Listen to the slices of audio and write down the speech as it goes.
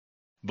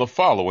The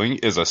following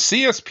is a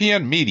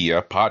CSPN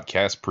Media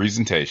podcast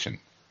presentation.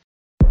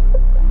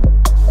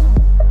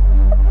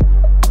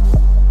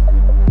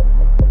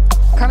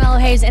 Carmelo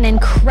Hayes, an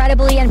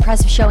incredibly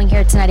impressive showing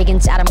here tonight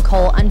against Adam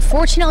Cole.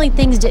 Unfortunately,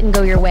 things didn't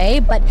go your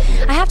way, but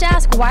I have to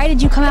ask, why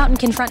did you come out and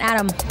confront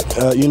Adam?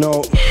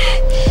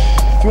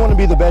 If you want to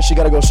be the best, you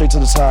got to go straight to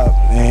the top.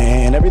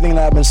 And everything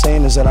that I've been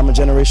saying is that I'm a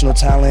generational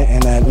talent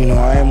and that,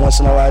 I am once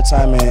in a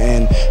lifetime.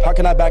 And how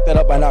can I back that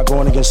up by not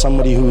going against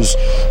somebody who's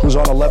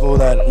on a level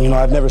that,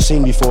 I've never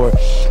seen before?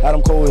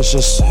 Adam Cole is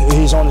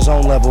he's on his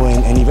own level.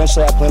 And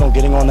eventually I plan on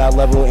getting on that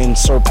level and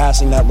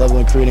surpassing that level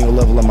and creating a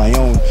level of my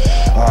own.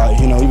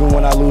 Even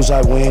when I lose,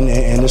 I win.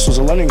 And this was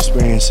a learning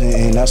experience.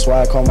 And that's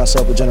why I call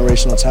myself a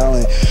generational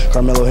talent,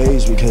 Carmelo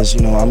Hayes, because,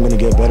 I'm going to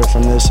get better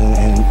from this and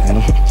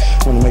I'm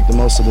going to make the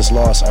most of this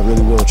loss. I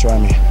really will. Try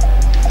me.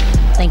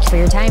 Thank you for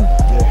your time.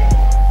 Yeah.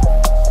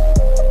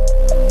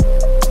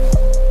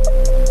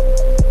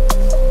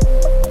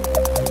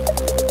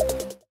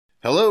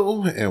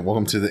 Hello, and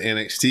welcome to the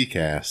NXT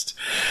cast.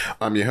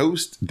 I'm your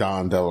host,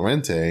 Don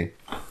Delarente,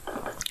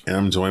 and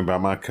I'm joined by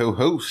my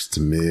co-host,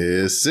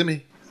 Miss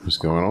Simi. What's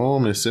going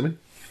on, Miss Simi?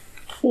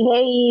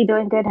 Hey,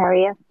 doing good. How are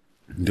you?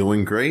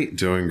 Doing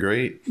great.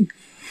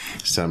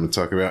 It's time to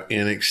talk about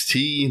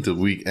NXT the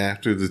week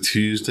after the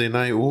Tuesday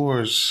Night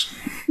Wars.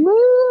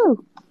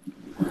 Woo!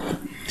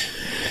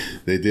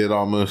 They did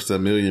almost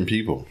 1 million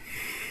people.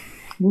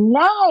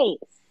 Nice.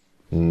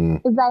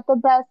 Is that the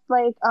best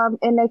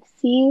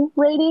NXT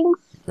ratings?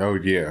 Oh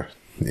yeah,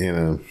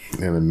 in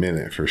a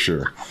minute for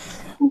sure.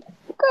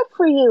 Good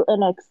for you,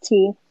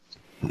 NXT.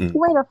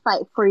 Way to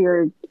fight for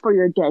your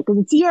day because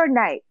it's your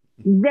night.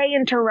 They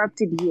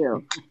interrupted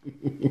you.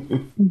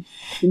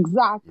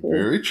 Exactly.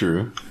 Very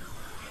true.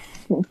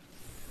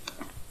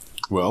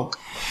 Well,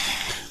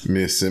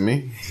 Miss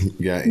Simi,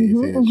 you got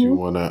anything that you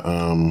want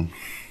to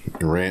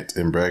rant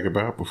and brag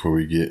about before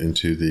we get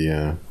into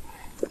the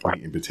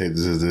meat and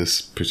potatoes of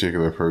this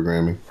particular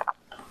programming?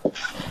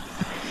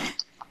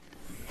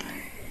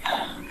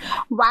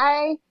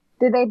 Why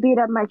did they beat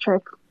up my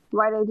trick?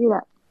 Why did they do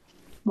that?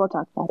 We'll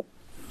talk about it.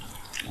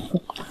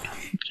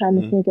 I'm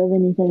trying to think of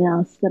anything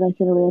else that I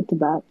can rant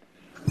about.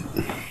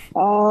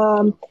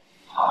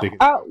 Thinking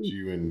about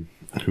you and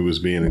who was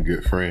being a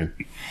good friend.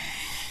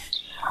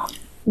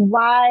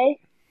 Why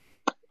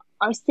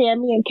are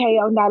Sammy and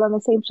KO not on the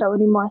same show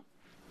anymore?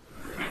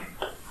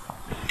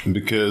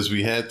 Because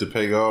we had to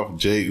pay off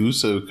Jey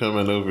Uso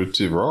coming over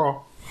to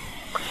Raw.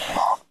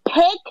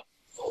 Pick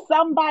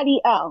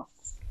somebody else.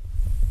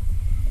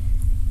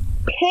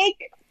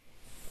 Pick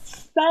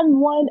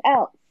someone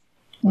else.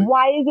 Wait.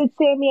 Why is it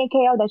Sammy and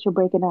KO that you're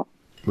breaking up?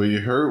 Well, you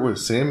heard what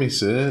Sammy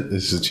said.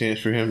 It's a chance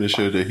for him to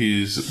show that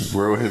he's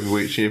World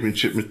Heavyweight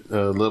Championship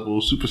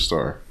level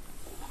superstar.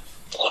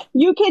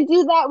 You can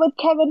do that with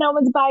Kevin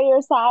Owens by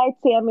your side,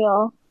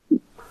 Samuel.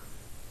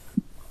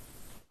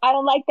 I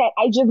don't like that.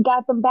 I just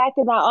got them back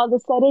and now all of a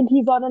sudden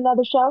he's on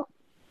another show.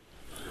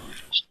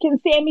 Can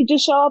Sammy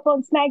just show up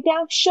on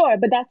SmackDown? Sure,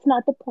 but that's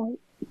not the point.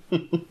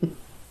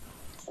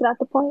 It's not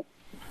the point.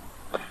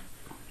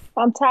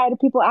 I'm tired of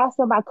people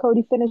asking about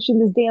Cody finishing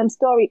this damn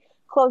story.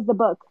 Close the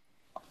book.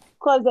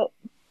 Close it.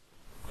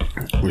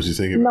 What you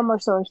thinking? No more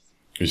source.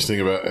 What you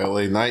think about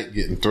LA Knight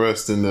getting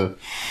thrust in the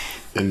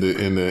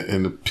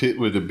pit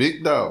with the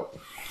big dog?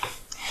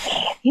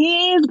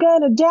 He's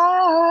gonna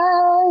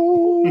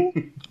die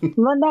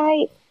one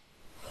night.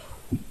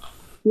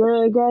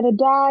 You're gonna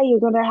die. You're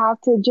gonna have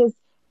to just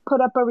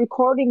put up a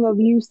recording of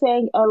you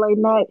saying LA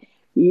Knight.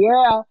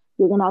 Yeah,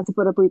 you're gonna have to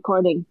put up a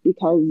recording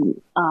because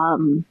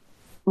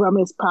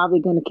Roman's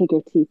probably gonna kick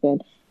your teeth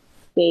in.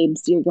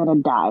 Babes, you're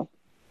gonna die.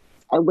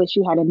 I wish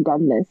you hadn't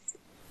done this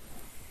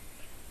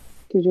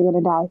because you're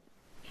gonna die.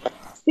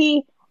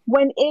 See,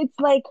 when it's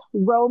like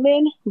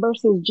Roman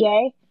versus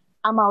Jay,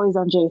 I'm always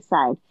on Jay's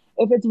side.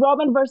 If it's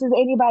Roman versus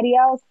anybody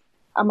else,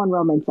 I'm on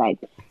Roman's side.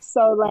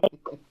 So,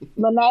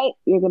 the night,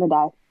 you're going to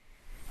die.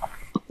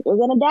 You're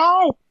going to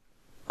die.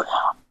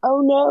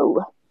 Oh,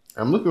 no.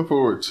 I'm looking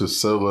forward to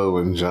Solo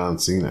and John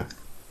Cena.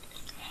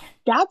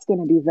 That's going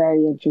to be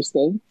very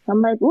interesting.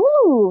 I'm like,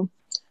 ooh,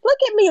 look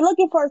at me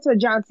looking forward to a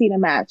John Cena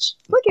match.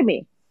 Look at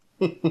me.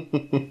 Look at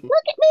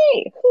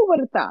me. Who would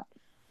have thought?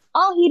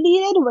 All he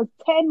needed was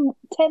 10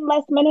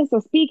 less minutes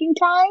of speaking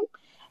time.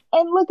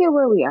 And look at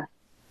where we are.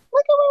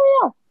 Look at where we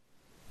are.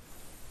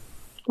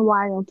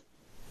 Wild.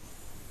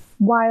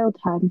 Wild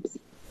times.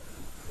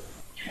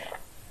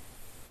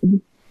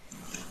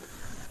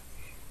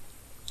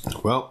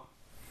 Well,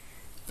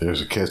 there's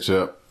a catch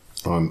up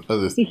on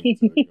other things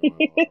that are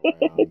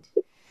going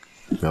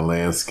on the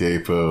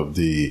landscape of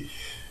the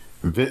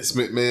Vince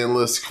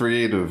McMahon-less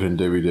creative in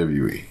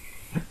WWE.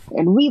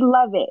 And we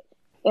love it.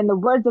 In the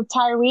words of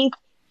Tyrese,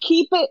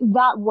 keep it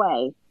that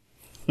way.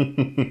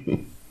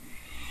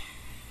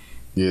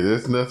 Yeah,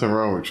 there's nothing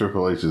wrong with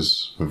Triple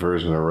H's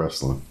version of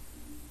wrestling.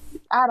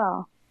 At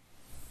all.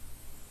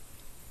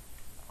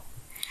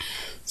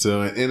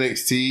 So in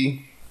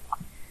NXT,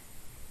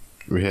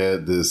 we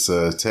had this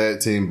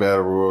tag team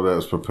battle royal that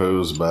was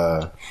proposed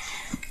by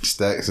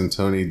Stacks and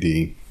Tony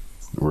D.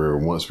 where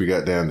once we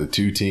got down to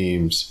 2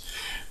 teams,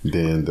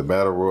 then the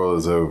Battle Royal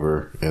is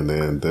over, and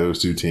then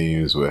those 2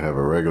 teams would have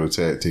a regular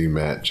tag team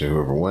match, and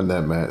whoever won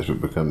that match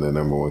would become the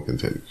number 1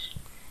 contenders.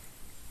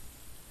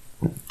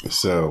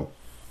 So,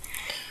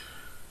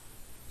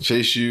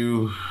 Chase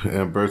U,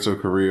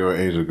 Humberto Carrillo, and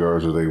Angel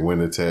Garza, they win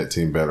the tag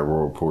team Battle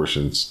Royal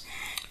portions.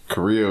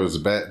 Carrillo's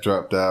back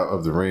dropped out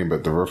of the ring,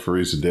 but the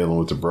referees are dealing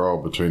with the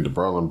brawl between the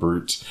Brawling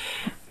Brutes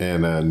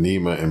and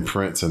Nima and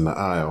Prince in the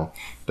aisle.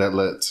 That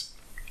lets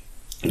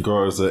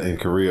Garza and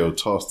Carrillo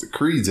toss the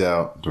Creeds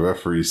out. The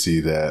referees see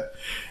that,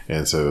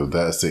 and so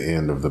that's the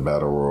end of the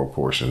Battle Royal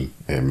portion,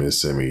 and Miss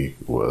Simi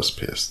was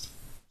pissed.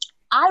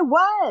 I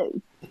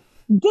was.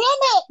 Damn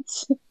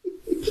it!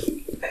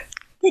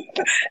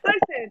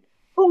 Listen,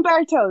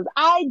 Humbertos,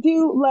 I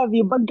do love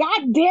you, but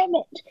god damn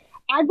it,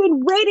 I've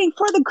been waiting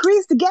for the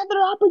Creeds to get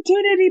their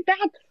opportunity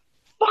back.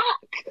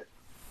 Fuck!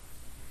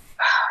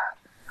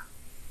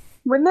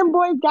 When them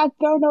boys got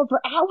thrown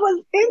over, I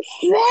was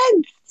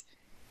incensed.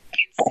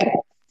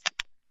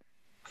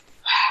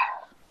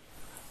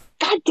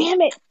 God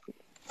damn it.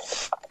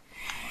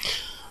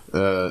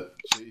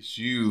 Chase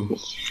U,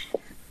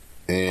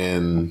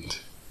 and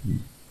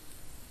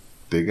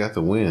they got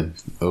the win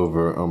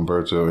over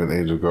Humberto and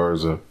Angel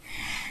Garza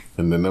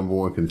in the number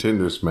 1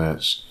 contenders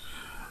match.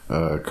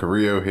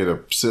 Carrillo hit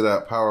a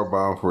sit-out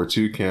powerbomb for a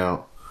 2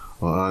 count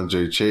on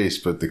Andre Chase,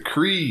 but the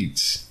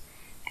Creeds,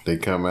 they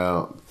come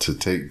out to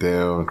take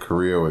down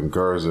Carrillo and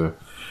Garza.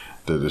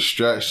 The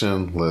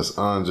distraction lets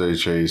Andre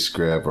Chase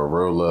grab a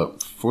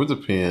roll-up for the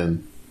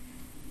pin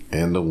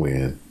and the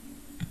win.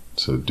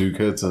 So Duke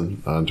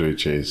Hudson, Andre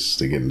Chase,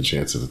 they get a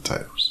chance at the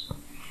titles.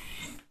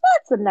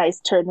 That's a nice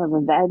turn of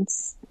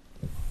events.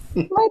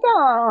 Like,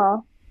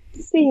 aw,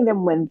 seeing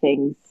them win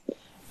things.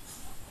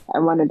 I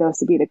wanted those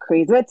to be the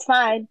Creeds, but it's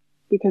fine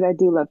because I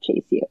do love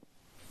Chase U.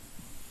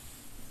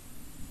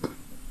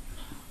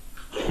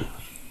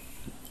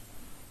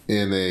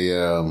 In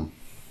a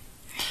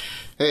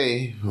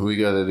hey, we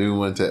got a new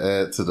one to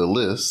add to the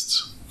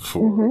list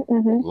for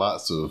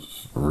lots of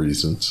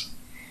reasons.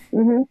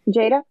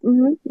 Jada.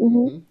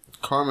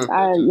 Carmen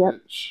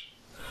Petrovich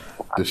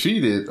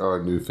defeated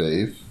our new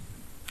fave,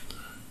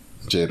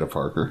 Jada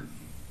Parker.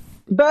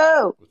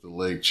 Boo! With a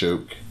leg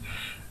choke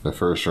in the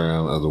first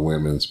round of the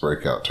women's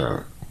breakout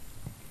tournament.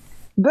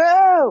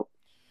 Boo!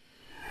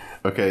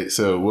 Okay,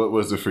 so what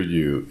was it for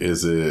you?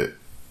 Is it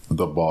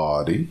the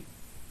body,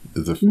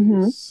 the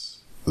face,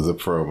 the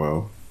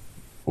promo,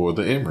 or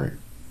the in-ring?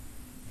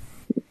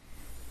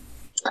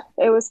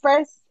 It was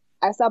first,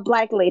 I saw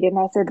Black Lady and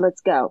I said,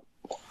 let's go.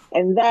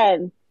 And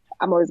then,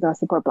 I'm always going to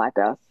support Black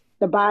girls.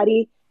 The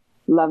body,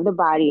 love the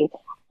body.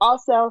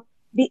 Also,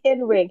 the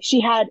in-ring. She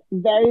had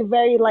very,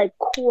 very, like,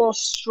 cool,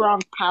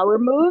 strong power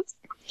moves.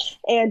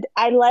 And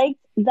I liked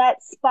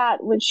that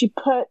spot when she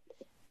put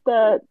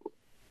the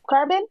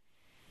Corbin?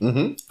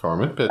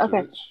 Carmen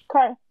Petrovich.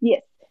 Okay.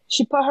 Yes.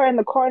 She put her in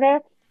the corner,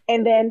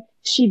 and then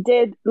she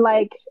did,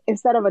 like,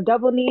 instead of a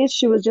double knees,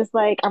 she was just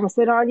like, I'm going to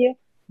sit on you.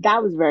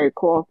 That was very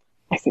cool.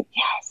 I said,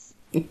 yes.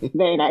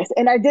 Very nice.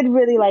 And I did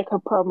really like her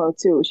promo,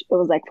 too. It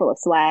was, like, full of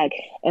swag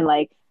and,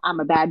 like, I'm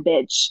a bad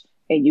bitch,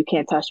 and you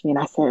can't touch me. And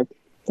I said,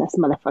 that's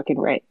motherfucking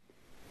right.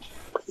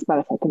 That's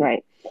motherfucking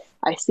right.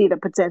 I see the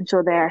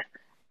potential there.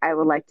 I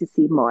would like to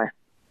see more.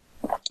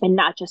 And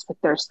not just for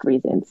thirst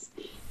reasons.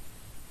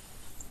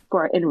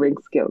 For in-ring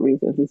skill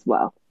reasons as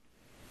well.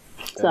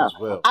 So,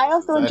 well. I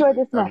also enjoyed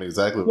this match. I mean,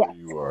 exactly where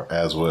you are,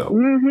 as well.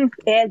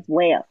 As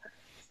well.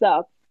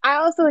 So, I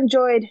also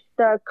enjoyed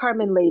the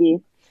Carmen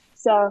lady.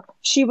 So,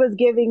 she was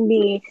giving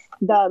me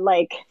the,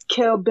 like,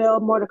 Kill Bill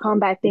Mortal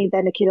Kombat thing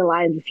that Nikita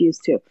Lyons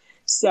refused to.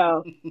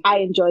 So, I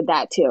enjoyed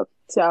that, too.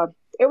 So,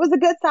 it was a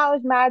good,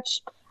 solid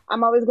match.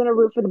 I'm always going to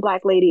root for the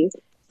Black ladies.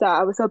 So,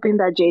 I was hoping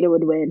that Jada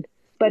would win.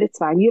 But it's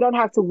fine. You don't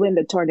have to win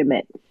the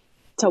tournament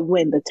to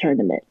win the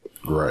tournament.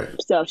 Right.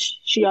 So,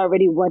 she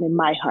already won in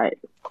my heart.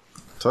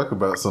 Talk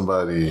about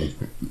somebody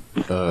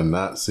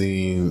not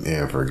seen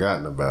and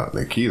forgotten about,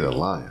 Nikita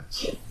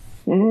Lyons.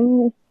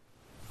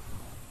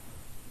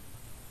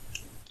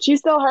 She's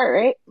still hurt,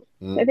 right?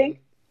 I think.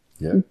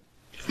 Yep.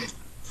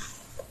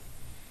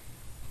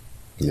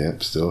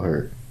 Yep, still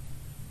hurt.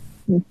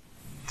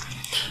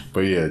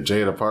 But yeah,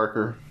 Jada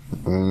Parker.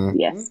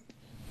 Yes.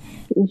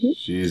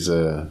 She's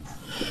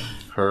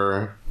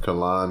her,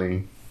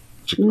 Kalani,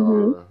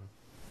 Chikara.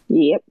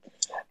 Yep.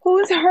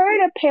 Who's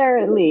hurt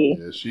apparently?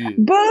 Yeah, she is.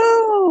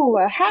 Boo!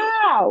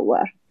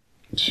 How?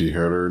 She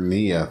hurt her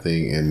knee, I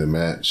think, in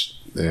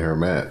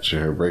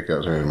her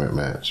breakout tournament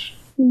match.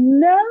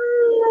 No.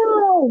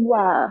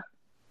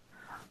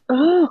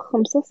 Oh,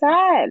 I'm so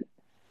sad.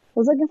 I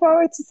was looking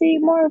forward to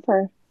seeing more of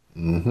her.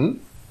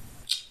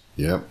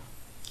 Yep.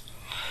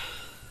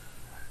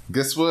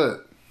 Guess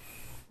what?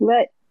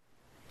 What?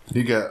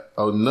 You got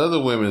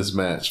another women's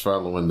match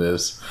following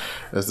this.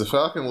 As the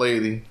Falcon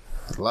Lady,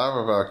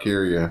 Lyra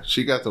Valkyria,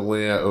 she got the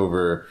win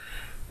over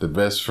the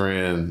best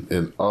friend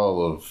in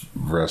all of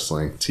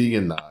wrestling,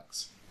 Tegan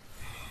Knox.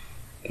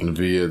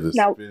 via the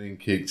spinning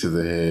kick to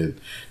the head.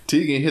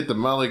 Tegan hit the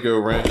Molly go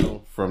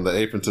round from the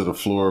apron to the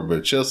floor,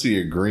 but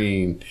Chelsea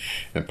Green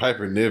and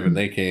Piper Niven,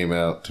 they came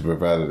out to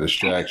provide a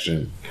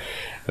distraction,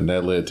 and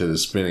that led to the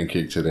spinning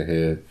kick to the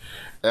head.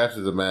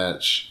 After the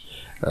match,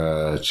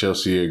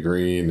 Chelsea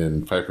Green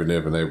and Piper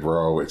Niven, they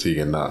brawled with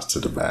Tegan Knox to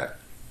the back.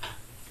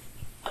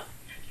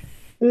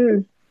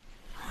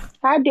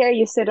 How dare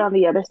you sit on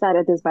the other side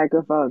of this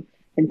microphone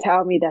and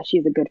tell me that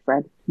she's a good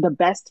friend? The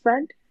best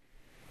friend?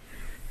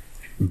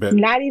 Better,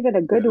 not even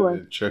a good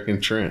one. Chuck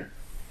and Trent.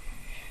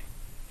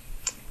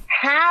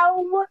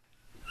 How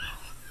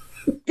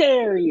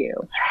dare you?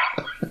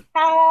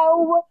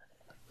 How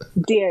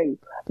dare you?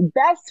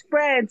 Best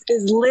friends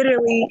is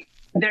literally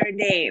their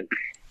name.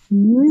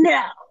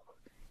 No.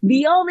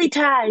 The only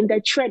time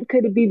that Trent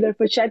couldn't be there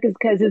for Chuck is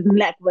because his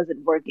neck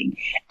wasn't working.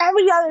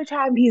 Every other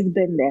time he's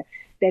been there,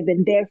 they've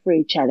been there for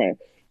each other.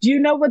 Do you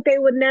know what they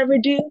would never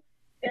do?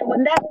 They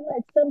would never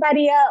let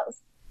somebody else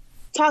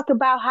talk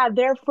about how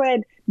their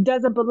friend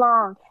doesn't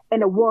belong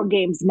in a War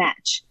Games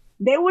match.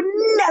 They would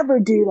never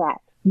do that.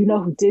 You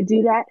know who did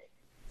do that?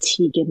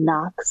 Tegan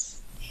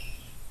Knox.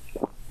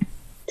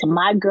 To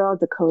my girl,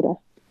 Dakota.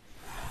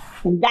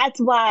 And that's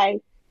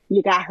why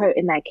you got hurt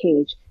in that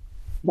cage.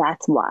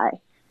 That's why.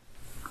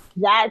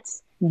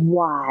 That's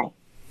why.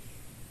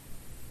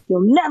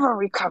 You'll never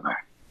recover.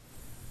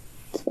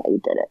 That's why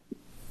you did it.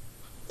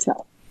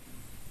 So.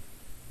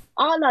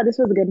 Oh no, this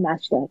was a good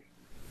match though.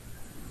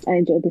 I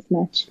enjoyed this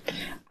match.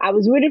 I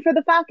was rooting for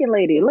the Falcon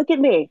lady. Look at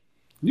me.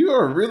 You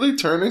are really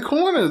turning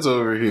corners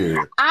over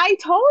here. I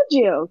told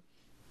you.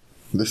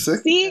 The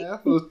second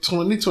half of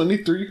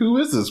 2023, who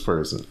is this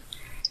person?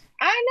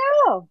 I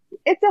know.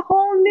 It's a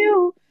whole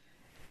new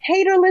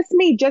haterless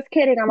me. Just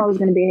kidding. I'm always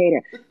going to be a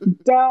hater.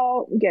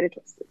 Don't get it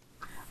twisted.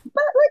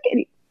 But look at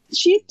it.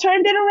 She's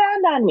turned it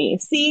around on me.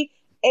 See,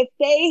 if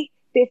they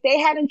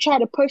hadn't tried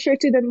to push her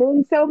to the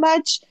moon so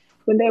much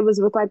when they was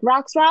with like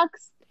Rocks,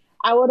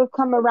 I would have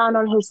come around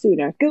on her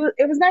sooner.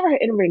 It was never her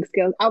in-ring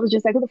skills. I was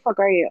just like, who the fuck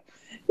are you?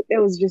 It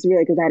was just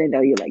really because I didn't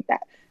know you like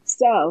that.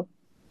 So,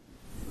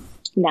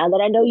 now that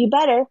I know you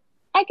better,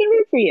 I can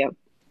root for you.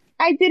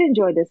 I did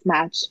enjoy this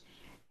match.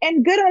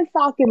 And good on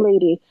Falcon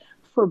Lady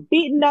for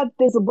beating up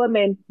this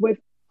woman with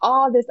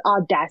all this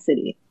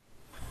audacity.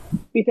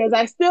 Because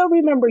I still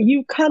remember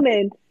you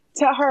coming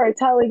to her,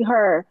 telling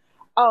her,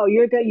 oh,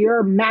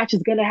 your match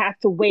is going to have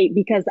to wait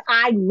because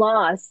I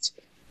lost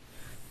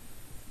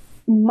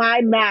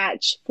my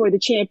match for the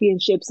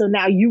championship, so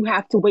now you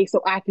have to wait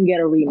so I can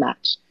get a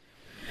rematch.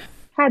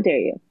 How dare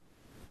you?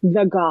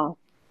 The gall.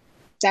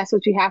 That's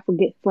what you have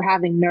for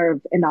having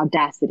nerve and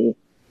audacity.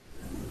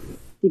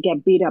 You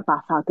get beat up by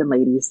Falcon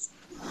ladies.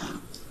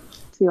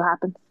 See what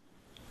happens?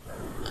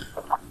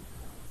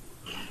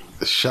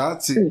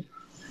 Shotzi.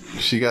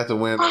 She got the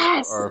win over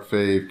our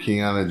fave,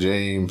 Kiana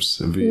James,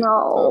 via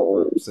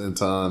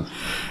senton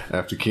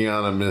after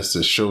Kiana missed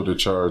a shoulder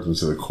charge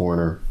into the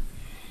corner.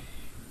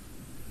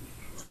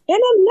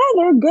 And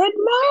another good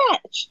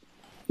match.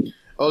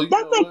 Oh,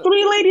 that's like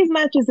 3 ladies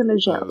matches in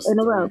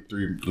a row.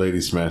 Three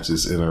ladies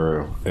matches in a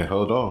row. And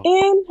hold on.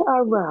 In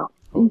a row.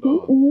 Hold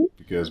on.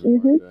 Because we're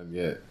not done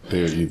yet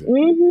there either.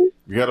 We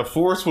got a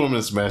 4th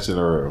women's match in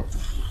a row.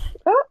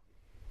 Oh.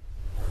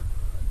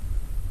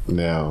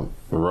 Now,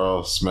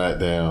 Raw,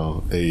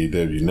 SmackDown,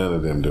 AEW, none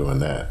of them doing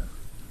that.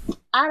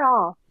 At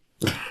all.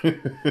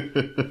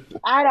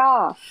 At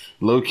all.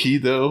 Low key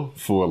though,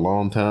 for a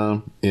long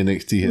time,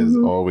 NXT has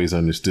always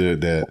understood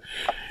that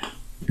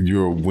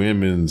your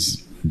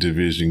women's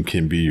division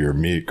can be your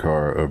mid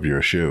card of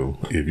your show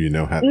if you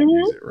know how to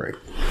use it right.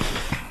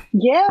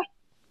 Yeah.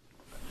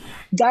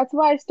 That's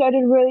why I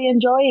started really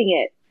enjoying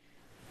it.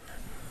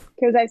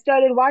 Because I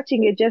started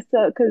watching it just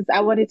because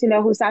I wanted to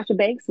know who Sasha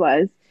Banks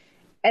was.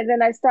 And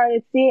then I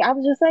started seeing, I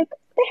was just like,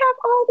 they have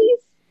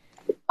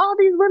all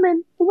these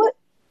women. What?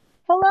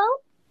 Hello?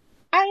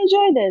 I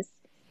enjoy this.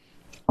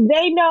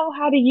 They know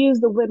how to use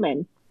the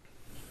women,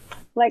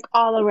 like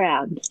all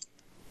around.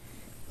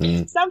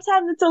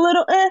 Sometimes it's a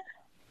little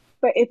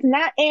but it's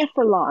not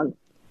for long.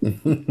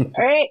 All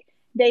right?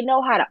 They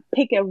know how to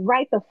pick it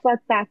right the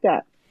fuck back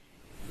up.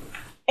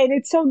 And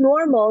it's so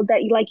normal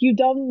that like you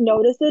don't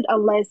notice it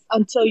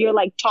until you're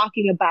like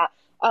talking about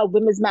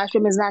women's match.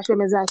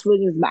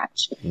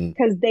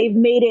 Because they've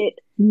made it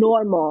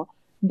normal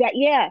that,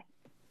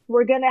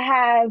 we're going to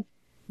have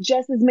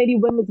just as many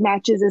women's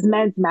matches as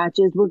men's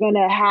matches. We're going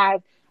to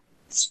have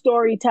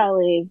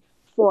storytelling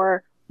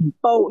for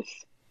both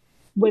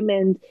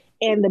women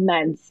and the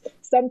men's.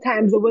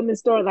 Sometimes the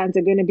women's storylines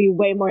are going to be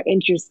way more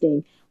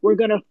interesting. We're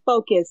going to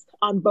focus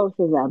on both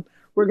of them.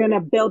 We're going to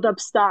build up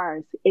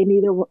stars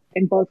in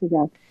both of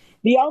them.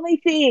 The only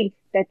thing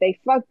that they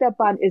fucked up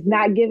on is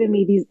not giving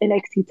me these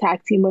NXT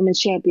Tag Team Women's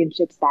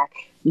Championships back.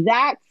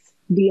 That's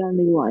the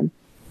only one.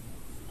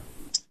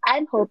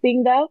 I'm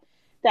hoping though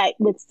that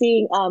with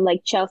seeing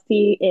like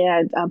Chelsea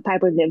and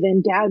Piper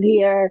Niven down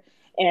here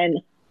and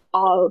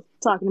all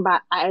talking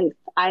about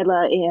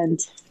Isla and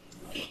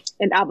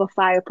Alba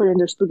Fire putting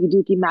their spooky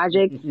dookie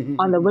magic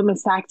on the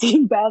women's tag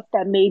team belt,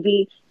 that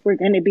maybe we're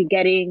going to be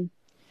getting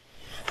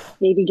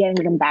maybe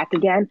getting them back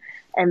again.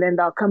 And then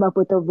they'll come up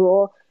with a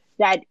rule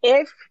that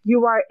if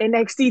you are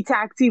NXT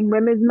Tag Team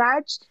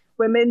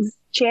women's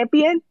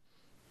champion,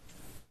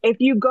 if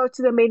you go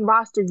to the main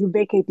roster, you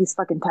vacate these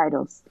fucking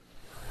titles.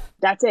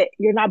 That's it.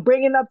 You're not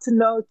bringing up to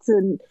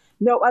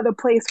no other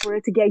place for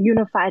it to get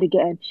unified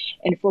again,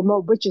 and for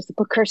more witches to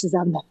put curses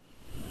on them.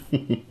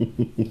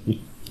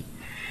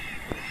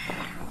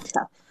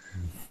 So,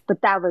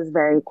 but that was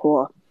very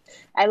cool.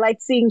 I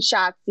liked seeing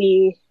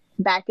Shotzi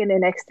back in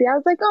NXT. I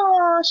was like,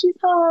 oh, she's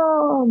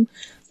home.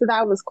 So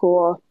that was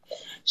cool.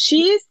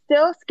 She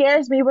still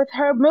scares me with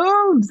her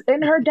moves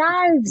and her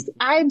dives.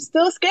 I'm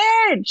still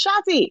scared,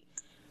 Shotzi.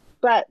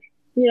 But,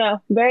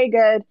 very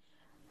good.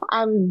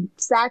 I'm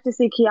sad to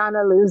see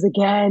Kiana lose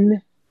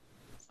again.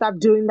 Stop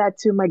doing that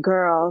to my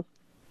girl.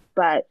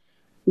 But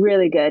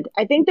really good.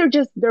 I think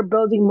they're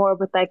building more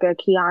with like a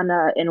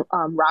Kiana and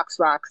Rox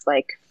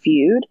like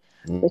feud,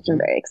 which I'm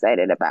very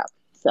excited about.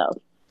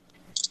 So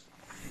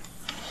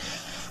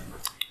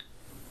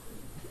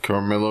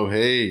Carmelo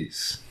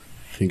Hayes,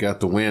 he got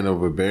the win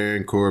over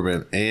Baron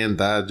Corbin and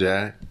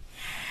Dijak.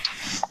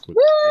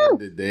 End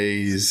the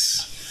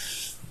days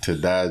to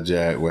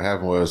Dijak. What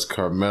happened was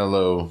Baron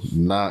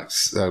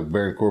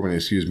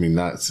Corbin,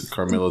 knocks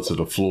Carmelo to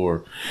the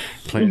floor,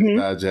 plants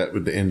Dijak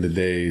with the end of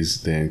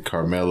days. Then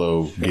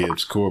Carmelo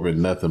gives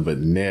Corbin nothing but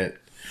net,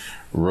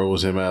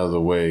 rolls him out of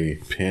the way,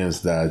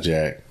 pins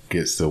Dijak,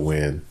 gets the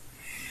win.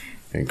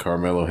 And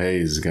Carmelo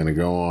Hayes is going to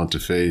go on to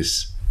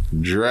face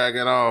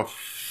Dragunov.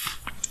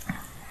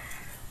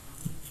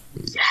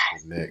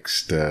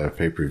 Next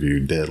pay-per-view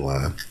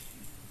deadline.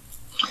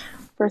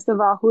 First of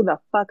all, who the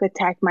fuck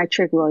attacked my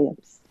Trick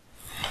Williams?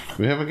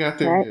 We haven't got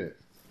there yet.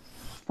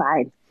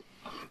 Fine.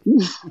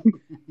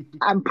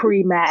 I'm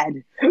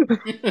pre-mad.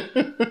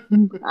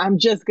 I'm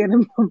just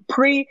gonna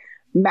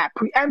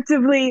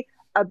preemptively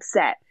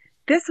upset.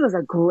 This was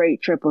a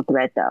great triple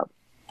threat though.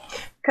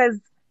 Cause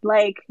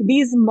like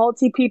these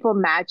multi-people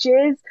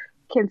matches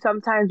can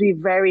sometimes be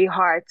very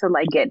hard to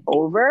like get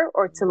over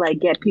or to like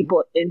get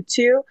people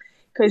into.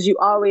 Cause you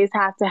always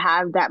have to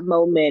have that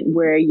moment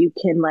where you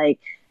can like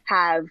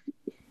have,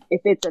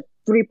 if it's a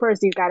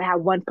 3-person, you gotta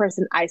have one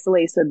person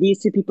isolate so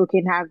these 2 people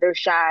can have their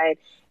shine.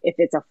 If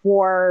it's a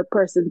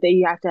 4-person thing,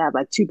 you have to have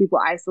like 2 people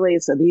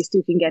isolated so these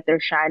 2 can get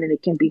their shine, and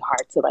it can be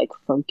hard to like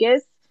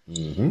focus.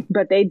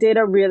 But they did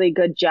a really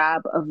good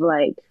job of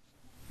like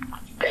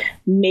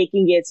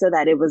making it so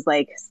that it was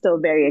like still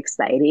very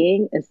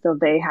exciting and still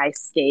very high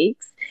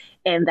stakes,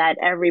 and that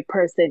every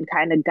person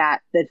kind of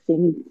got the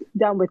thing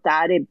done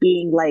without it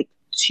being like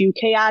too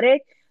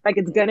chaotic. Like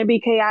it's gonna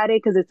be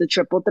chaotic because it's a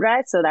triple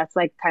threat, so that's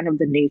like kind of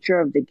the nature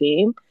of the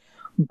game.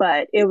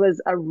 But it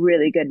was a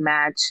really good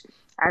match.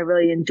 I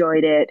really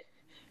enjoyed it.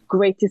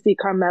 Great to see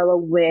Carmelo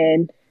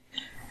win.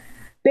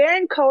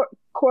 Baron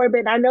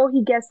Corbin, I know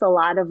he gets a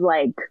lot of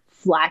like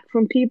flack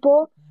from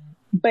people,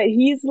 but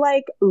he's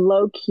like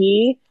low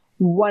key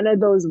one of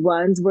those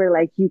ones where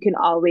like you can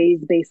always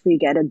basically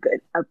get a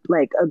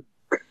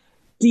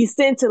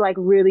decent to like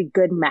really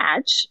good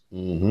match.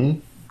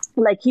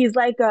 Like he's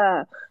like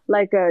a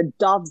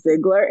Dolph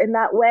Ziggler in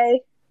that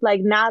way, like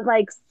not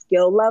like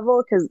skill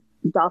level because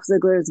Dolph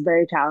Ziggler is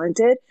very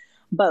talented,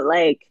 but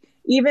like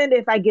even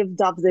if I give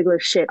Dolph Ziggler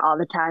shit all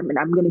the time, and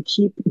I'm gonna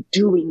keep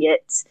doing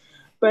it,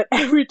 but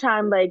every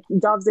time like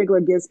Dolph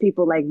Ziggler gives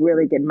people like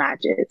really good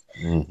matches.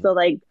 So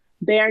like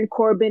Baron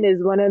Corbin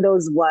is one of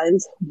those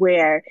ones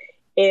where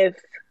if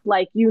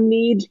like you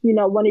need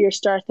one of your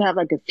stars to have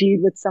like a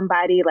feud with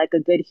somebody, like a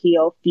good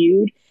heel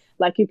feud,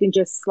 like you can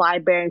just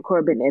slide Baron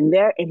Corbin in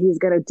there and he's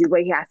going to do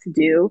what he has to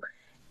do,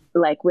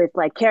 like with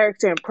like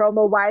character and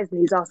promo wise. And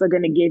he's also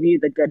going to give you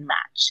the good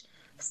match.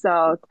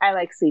 So I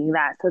like seeing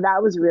that. So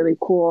that was really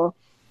cool.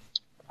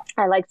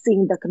 I like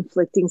seeing the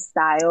conflicting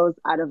styles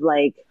out of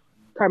like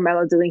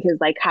Carmelo doing his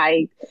like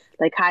high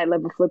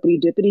level flippity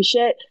dippity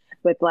shit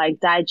with like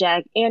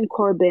Dijak and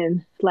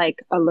Corbin,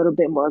 like a little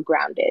bit more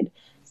grounded.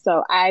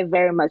 So I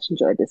very much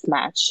enjoyed this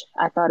match.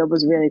 I thought it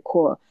was really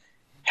cool.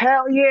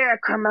 Hell yeah,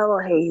 Carmelo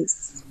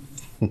Hayes.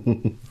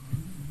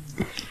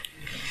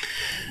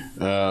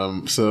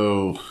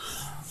 So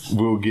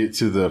we'll get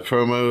to the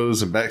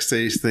promos and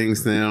backstage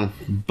things now.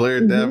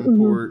 Blair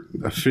Davenport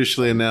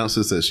officially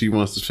announces that she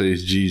wants to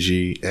face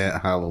Gigi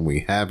at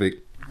Halloween Havoc.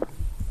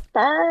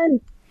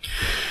 Fun.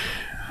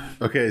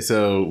 Okay,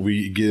 so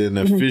we get an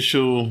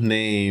official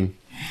name,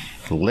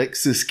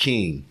 Lexis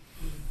King.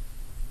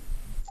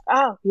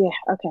 Oh, yeah,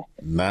 okay.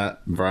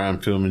 Not Brian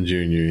Pillman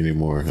Jr.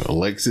 anymore.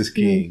 Alexis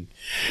King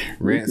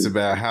rants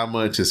about how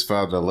much his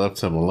father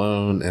left him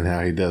alone and how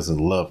he doesn't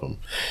love him.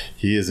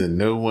 He is in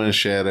no one's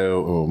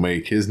shadow and will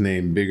make his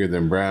name bigger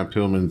than Brian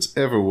Pillman's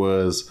ever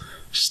was,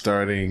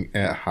 starting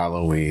at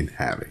Halloween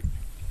Havoc.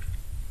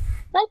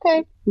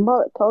 Okay,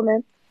 Mullet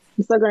Pillman.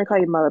 I'm still going to call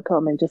you Mullet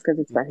Pillman just because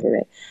it's funny to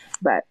me.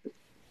 But,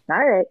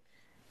 all right.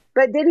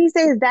 But did he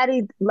say his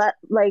daddy died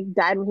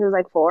when he was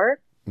like 4?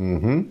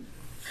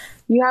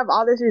 You have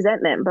all this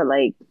resentment, but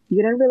like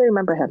you didn't really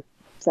remember him.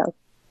 So,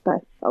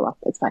 but oh well,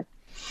 it's fine.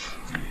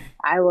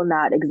 I will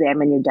not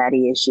examine your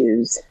daddy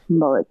issues,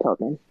 Mullet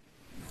Pillman.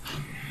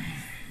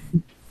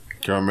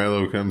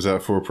 Carmelo comes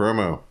out for a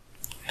promo.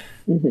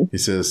 Mm-hmm. He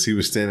says he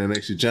was standing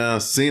next to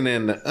John Cena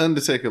and The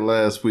Undertaker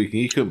last week,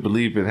 and he couldn't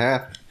believe it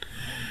happened.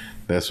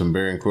 That's when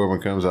Baron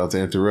Corbin comes out to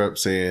interrupt,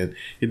 saying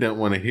he don't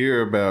want to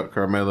hear about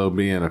Carmelo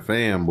being a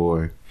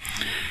fanboy.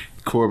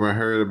 Corbin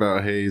heard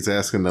about Hayes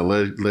asking the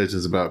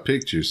legends about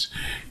pictures.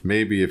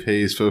 Maybe if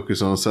Hayes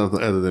focused on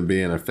something other than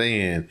being a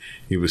fan,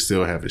 he would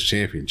still have his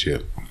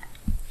championship.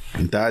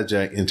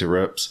 Dijak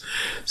interrupts,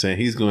 saying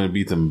he's going to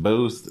beat them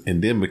both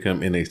and then become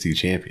NXT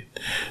champion.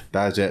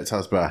 Dijak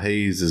talks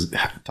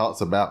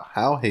about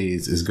how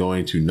Hayes is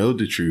going to know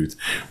the truth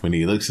when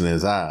he looks in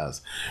his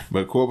eyes.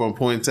 But Corbin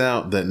points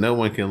out that no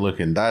one can look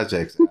in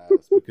Dijak's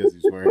eyes because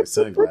he's wearing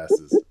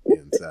sunglasses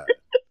inside.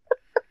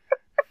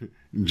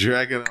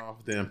 Dragunov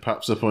then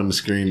pops up on the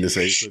screen to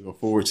say he's looking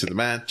forward to the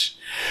match.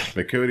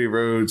 But Cody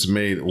Rhodes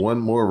made one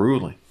more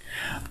ruling.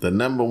 The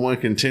number one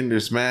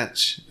contenders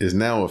match is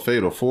now a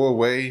fatal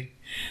 4-way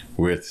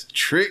with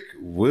Trick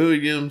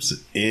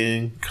Williams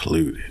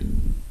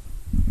included.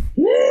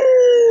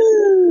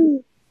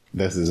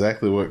 That's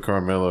exactly what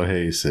Carmelo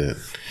Hayes said.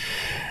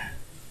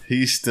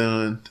 He's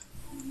stunned,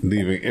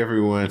 leaving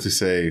everyone to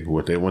say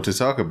what they want to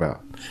talk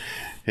about.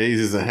 Hayes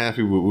isn't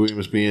happy with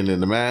Williams being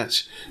in the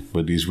match,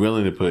 but he's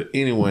willing to put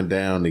anyone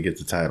down to get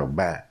the title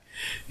back.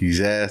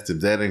 He's asked if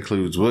that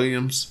includes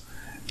Williams,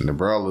 and the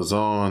brawl is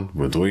on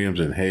with Williams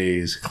and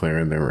Hayes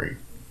clearing the ring.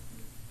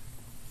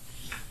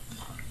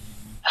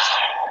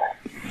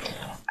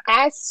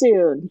 As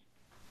soon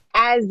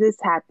as this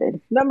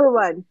happened, number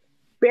one,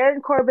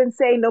 Baron Corbin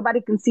saying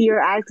nobody can see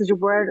your eyes because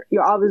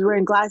you're always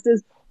wearing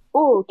glasses.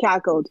 Ooh,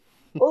 cackled.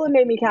 Ooh, it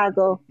made me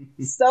cackle.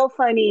 So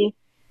funny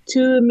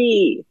to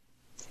me.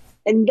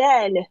 And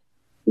then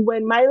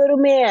when my little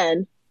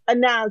man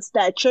announced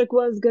that Trick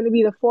was going to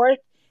be the fourth,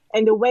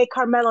 and the way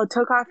Carmelo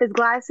took off his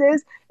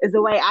glasses is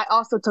the way I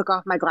also took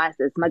off my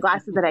glasses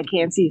that I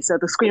can't see. So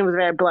the screen was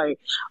very blurry.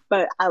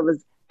 But I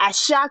was as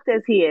shocked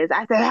as he is.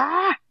 I said,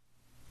 ah!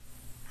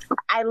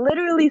 I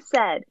literally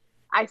said,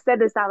 I said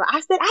this out loud.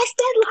 I said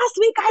last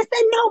week, I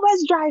said no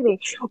one's driving.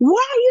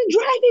 Why are you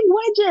driving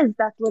wedges?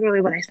 That's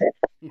literally what I said.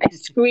 I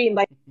screamed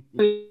like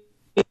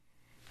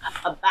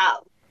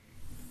about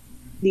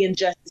the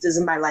injustices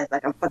in my life.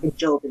 Like I'm fucking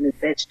Job in this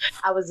bitch.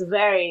 I was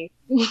very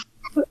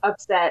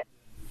upset.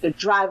 The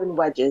driving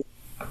wedges.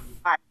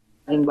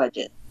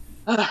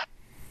 Ugh.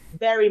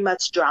 Very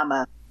much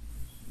drama.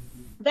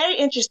 Very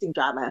interesting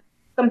drama.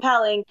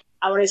 Compelling.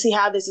 I want to see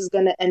how this is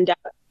going to end up.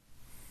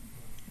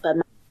 But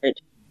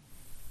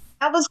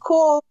that was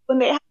cool when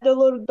they had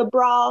the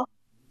brawl.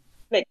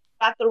 They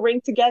got the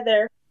ring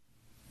together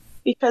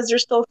because they're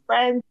still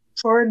friends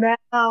for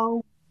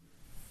now.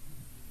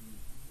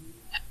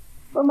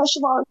 For much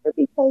longer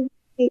because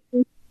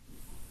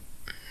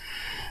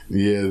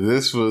yeah,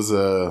 this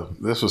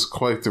was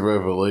quite the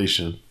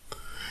revelation,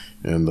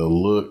 and the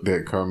look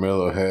that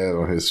Carmelo had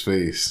on his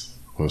face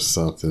was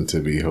something to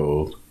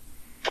behold.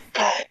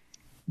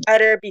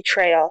 Utter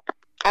betrayal.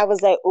 I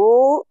was like,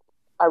 ooh,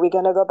 are we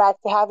going to go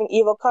back to having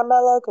evil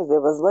Carmelo? Because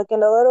it was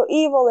looking a little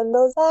evil in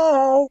those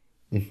eyes.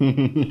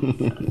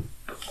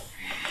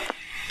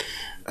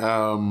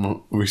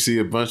 We see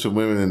a bunch of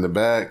women in the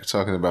back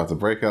talking about the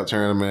breakout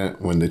tournament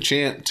when the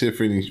champ,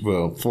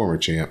 former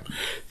champ,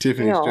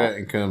 Tiffany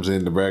Stratton comes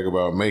in to brag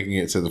about making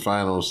it to the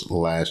finals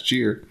last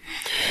year.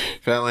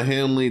 Fallon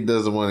Henley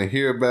doesn't want to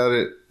hear about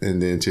it,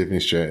 and then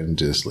Tiffany Stratton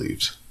just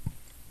leaves.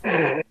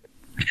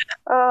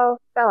 Oh,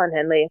 Fallon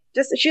Henley.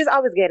 She's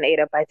always getting ate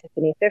up by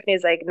Tiffany.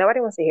 Tiffany's like, nobody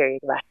wants to hear you.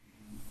 Goodbye.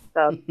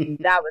 So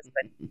that was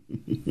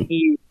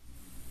funny.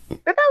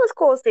 But that was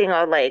cool seeing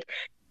all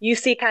you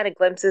see kind of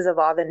glimpses of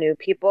all the new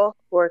people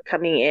who are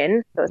coming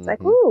in. So it's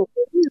like, ooh,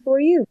 who are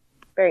you?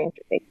 Very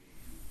interesting.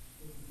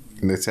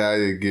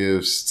 Natalya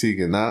gives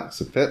Tegan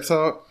Knox a pep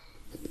talk.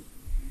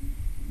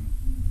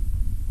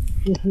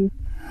 Mm-hmm.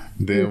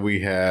 Then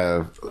we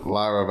have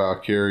Lyra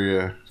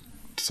Valkyria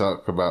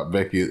talk about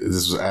Becky.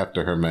 This was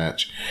after her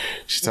match.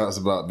 She talks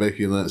about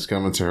Becky Lynch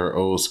coming to her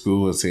old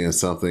school and seeing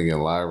something in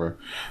Lyra.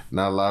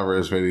 Now Lyra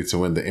is ready to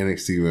win the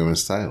NXT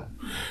Women's title.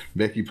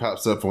 Becky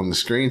pops up on the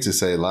screen to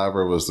say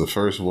Lyra was the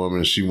first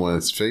woman she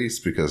wanted to face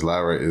because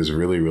Lyra is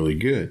really, really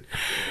good.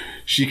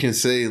 She can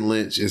say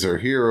Lynch is her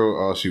hero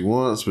all she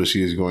wants, but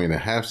she is going to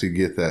have to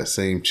get that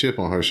same chip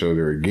on her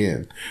shoulder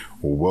again.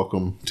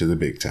 Welcome to the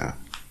big time.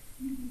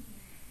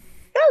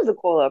 That was a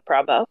cool little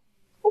promo. I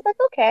was like,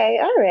 okay,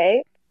 all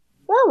right.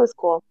 That was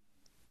cool.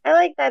 I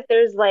like that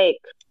there's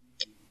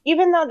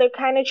even though they're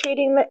kind of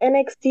treating the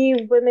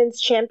NXT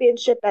Women's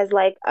Championship as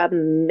a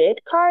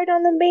mid-card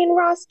on the main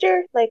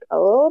roster, a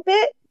little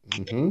bit.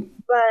 Mm-hmm.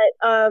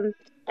 But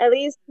at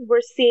least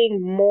we're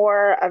seeing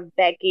more of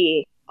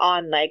Becky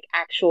on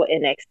actual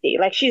NXT.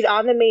 She's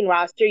on the main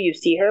roster, you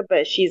see her,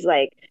 but she's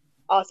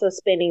also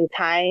spending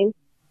time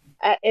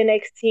at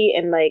NXT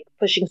and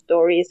pushing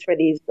stories for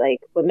these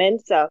women.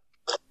 So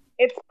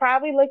it's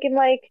probably looking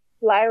like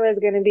Lyra is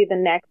going to be the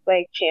next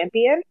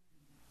champion,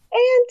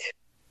 and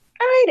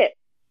I hate it.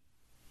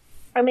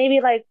 Or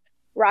maybe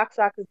Rock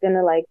Sock is going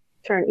to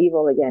turn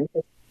evil again.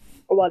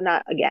 Well,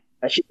 not again,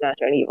 but she's going to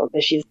turn evil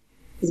because she's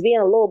He's being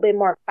a little bit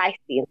more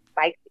feisty and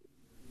spicy.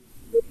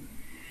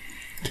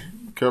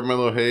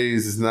 Carmelo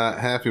Hayes is not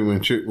happy when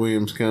Trick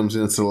Williams comes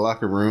into the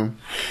locker room.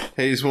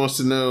 Hayes wants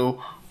to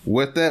know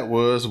what that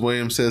was.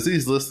 Williams says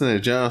he's listening to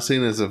John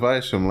Cena's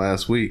advice from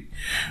last week.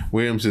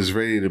 Williams is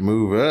ready to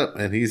move up,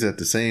 and he's at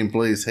the same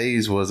place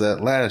Hayes was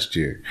at last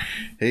year.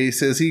 Hayes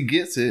says he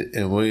gets it,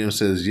 and Williams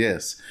says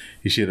yes,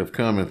 he should have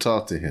come and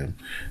talked to him.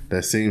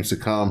 That seems to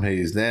calm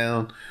Hayes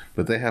down,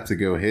 but they have to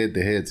go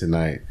head-to-head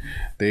tonight.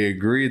 They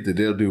agreed that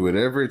they'll do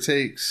whatever it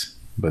takes,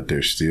 but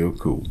they're still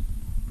cool.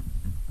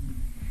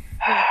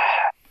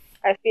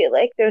 I feel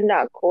like they're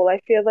not cool.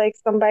 I feel like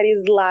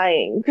somebody's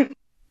lying.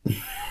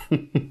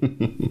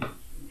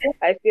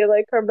 I feel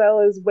like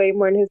Carmelo is way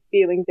more in his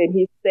feelings than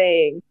he's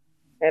saying.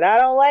 And I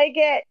don't like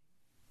it.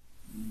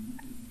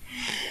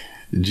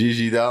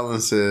 Gigi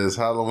Dolan says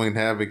Halloween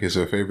Havoc is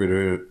her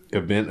favorite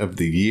event of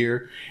the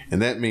year,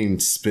 and that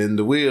means spin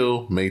the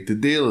wheel, make the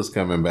deal is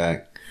coming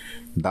back.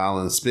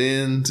 Dolan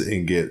spins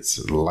and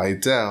gets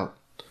lights out,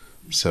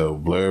 so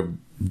Blair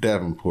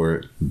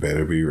Davenport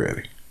better be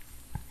ready.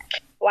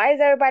 Why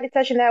is everybody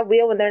touching that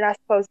wheel when they're not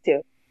supposed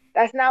to?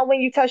 That's not when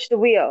you touch the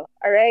wheel,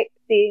 all right?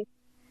 See,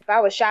 if I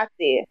was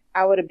Shotzi,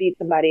 I would have beat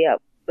somebody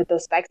up with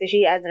those spikes that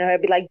she has in her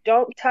head. Be like,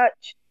 don't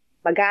touch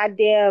my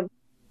goddamn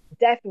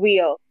death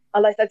wheel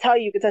unless I tell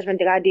you you can touch my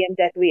goddamn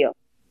death wheel.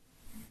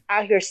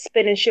 Out here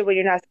spinning shit when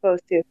you're not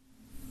supposed to.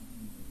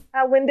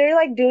 When they're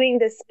like doing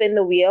this spin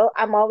the wheel,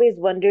 I'm always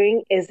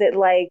wondering, is it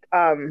like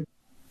kind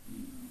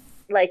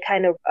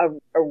of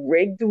a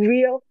rigged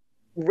wheel,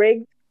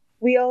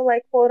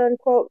 like quote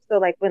unquote. So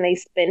like when they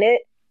spin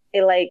it,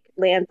 it like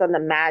lands on the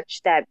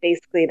match that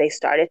basically they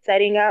started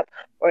setting up,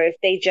 or if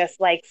they just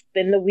like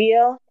spin the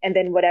wheel and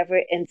then whatever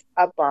it ends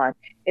up on,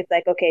 it's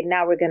like, okay,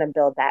 now we're gonna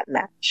build that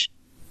match.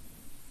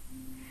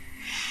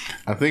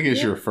 I think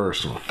it's your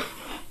first one.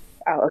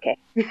 Oh, okay.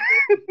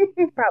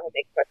 Probably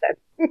makes more sense.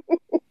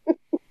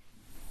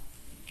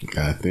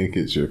 I think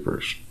it's your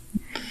first.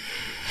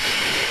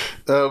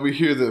 We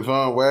hear that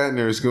Von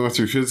Wagner is going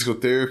through physical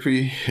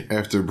therapy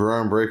after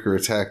Braun Breaker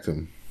attacked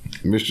him.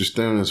 Mr.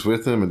 Stone is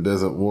with him and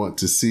doesn't want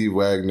to see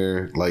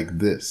Wagner like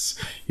this.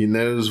 He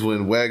knows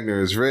when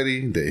Wagner is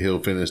ready that he'll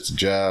finish the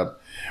job.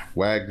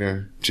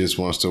 Wagner just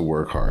wants to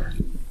work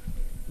hard.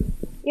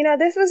 You know,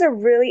 this was a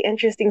really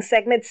interesting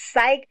segment.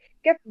 Psych,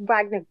 get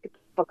Wagner, get the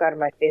fuck out of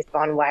my face,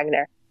 Von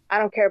Wagner. I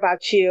don't care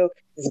about you.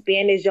 This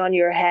bandage on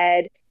your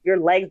head, your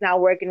leg's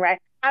not working right.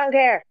 I don't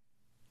care.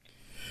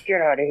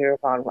 Get out of here,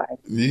 Von Wagner.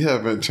 You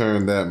haven't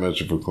turned that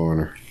much of a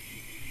corner.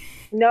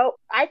 Nope.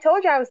 I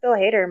told you I was still a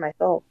hater in my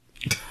soul.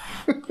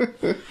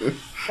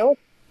 Nope.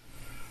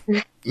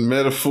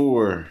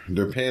 Metaphor.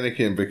 They're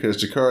panicking because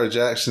Jakara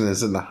Jackson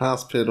is in the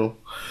hospital.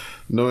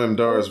 Noam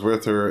Dar is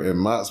with her, and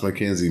Mox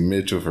Mackenzie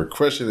Mitchell for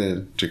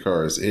questioning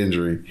Jakara's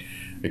injury.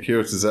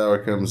 Akira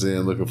Tozawa comes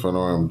in looking for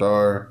Noam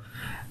Dar,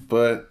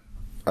 but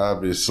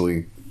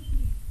obviously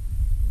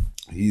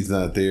he's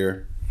not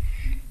there.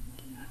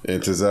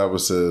 And Tozawa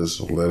says,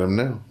 "Let him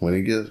know when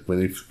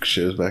he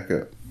shows back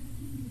up."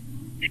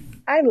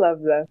 I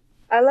love them.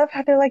 I love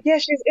how they're like, yeah,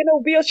 she's in a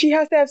wheel. She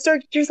has to have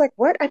surgery. She's like,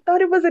 what? I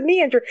thought it was a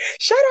knee injury.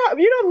 Shut up.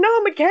 You don't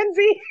know,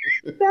 Mackenzie.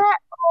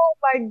 Oh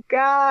my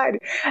God.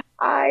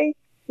 I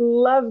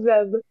love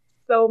them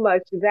so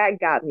much. That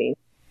got me.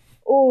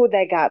 Oh,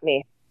 that got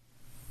me.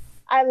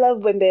 I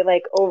love when they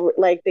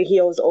the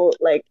heels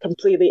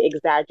completely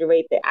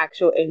exaggerate the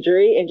actual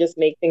injury and just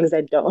make things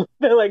that don't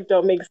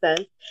make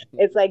sense.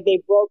 It's like they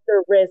broke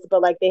their wrist,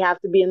 but like they have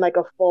to be in like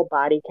a full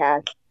body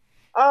cast.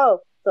 Oh,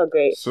 so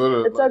great. Sort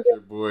of it's like so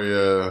your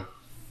boy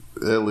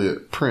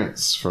Elliot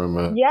Prince from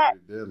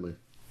Deadly.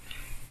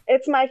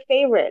 It's my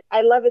favorite.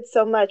 I love it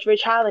so much.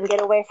 Rich Holland,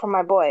 get away from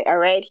my boy, all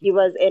right? He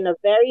was in a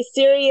very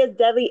serious,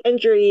 deadly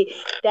injury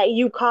that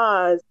you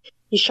caused.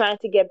 He's trying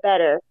to get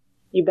better.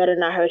 You better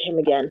not hurt him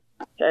again,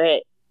 all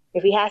right?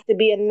 If he has to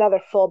be in another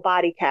full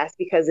body cast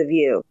because of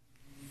you,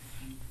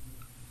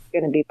 it's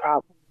going to be a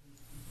problem.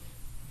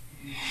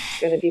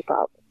 It's going to be a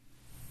problem.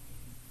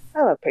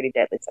 I love Pretty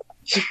Deadly so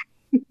much.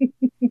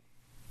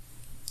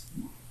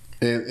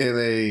 And in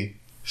a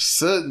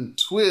sudden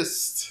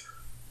twist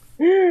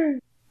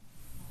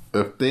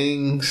of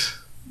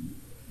things,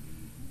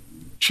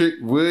 Trick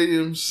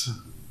Williams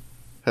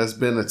has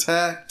been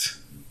attacked,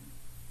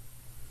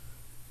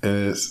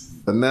 and it's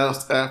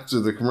announced after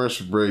the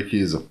commercial break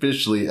he is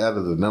officially out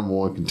of the number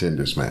one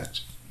contenders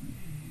match.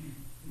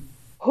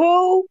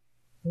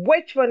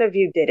 Which one of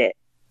you did it?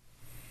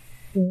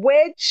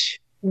 Which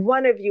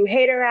one of you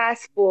hater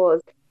ass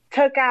fools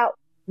took out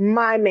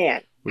my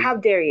man? How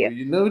dare you? Well,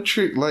 you know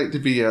Trick liked to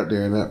be out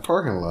there in that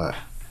parking lot.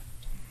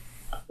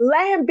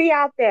 Let him be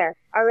out there,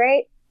 all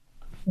right?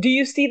 Do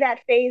you see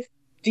that face?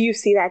 Do you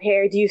see that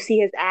hair? Do you see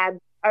his abs?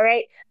 All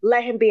right?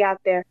 Let him be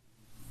out there.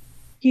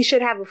 He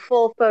should have a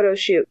full photo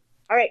shoot.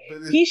 All right?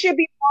 He should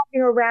be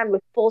walking around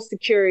with full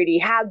security.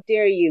 How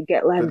dare you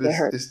let him get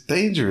hurt? It's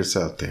dangerous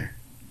out there.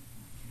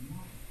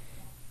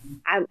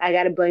 I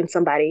got to blame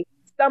somebody.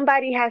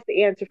 Somebody has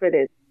to answer for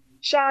this.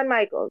 Shawn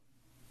Michaels.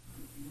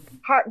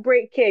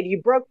 Heartbreak Kid, you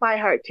broke my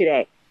heart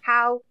today.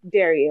 How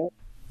dare you?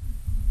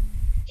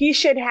 He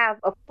should have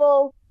a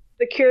full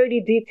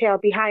security detail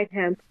behind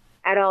him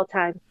at all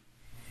times.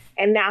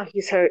 And now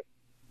he's hurt.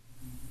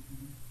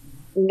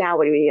 Now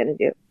what are we going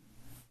to do?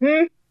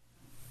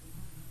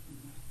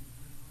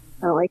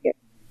 I don't like it.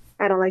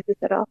 I don't like this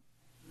at all.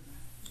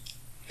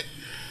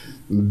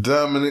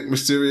 Dominic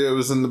Mysterio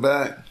is in the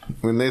back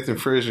when Nathan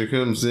Frazier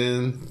comes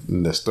in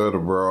and they start a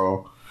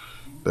brawl.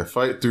 They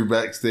fight through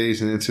backstage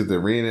and into the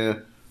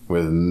arena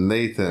with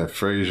Nathan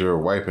Frazier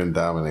wiping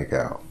Dominic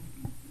out.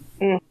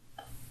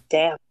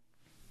 Damn.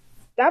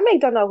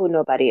 Dominic don't know who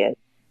nobody is.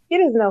 He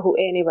doesn't know who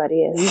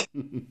anybody is.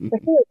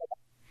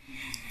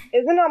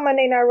 Isn't on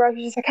Monday Night Raw?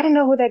 He's just like, I don't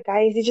know who that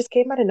guy is. He just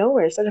came out of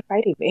nowhere and started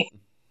fighting me.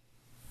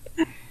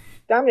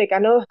 Dominic, I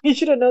know you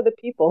should have known the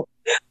people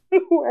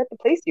who are at the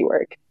place you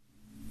work.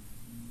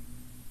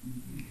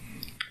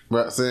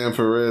 Roxanne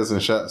Perez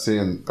and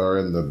Shotzi are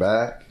in the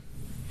back.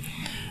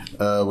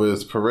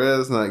 With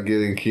Perez not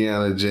getting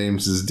Kiana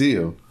James's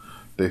deal,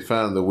 they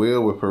found the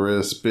wheel with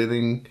Perez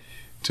spinning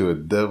to a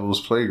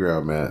Devil's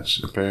Playground match.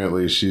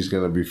 Apparently, she's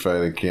going to be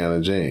fighting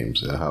Kiana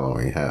James at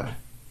Halloween Havoc.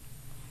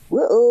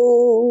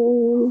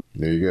 Whoa.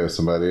 There you go.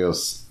 Somebody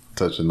else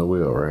touching the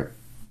wheel, right?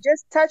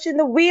 Just touching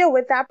the wheel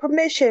without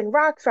permission.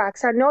 Rocks.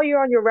 I know you're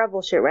on your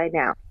rebel shit right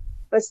now,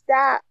 but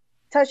stop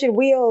touching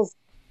wheels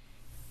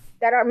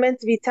that aren't meant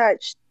to be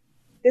touched.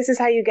 This is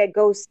how you get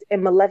ghosts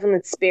and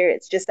malevolent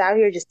spirits just out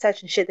here just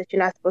touching shit that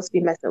you're not supposed to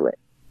be messing with.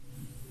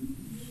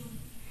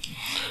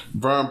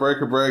 Braun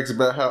Breaker brags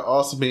about how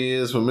awesome he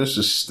is when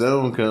Mr.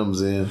 Stone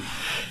comes in.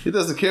 He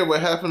doesn't care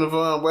what happened to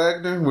Von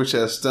Wagner, which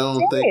has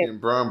Stone thinking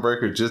Braun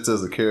Breaker just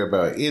doesn't care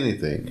about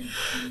anything.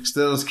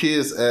 Stone's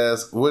kids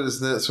ask what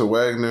is next for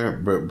Wagner,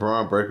 but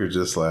Braun Breaker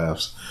just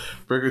laughs.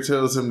 Breaker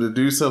tells him to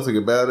do something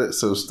about it,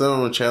 so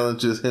Stone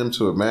challenges him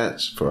to a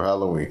match for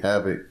Halloween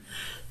Havoc.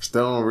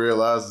 Stone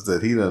realizes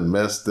that he done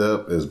messed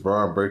up as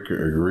Braun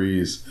Breaker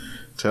agrees,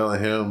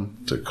 telling him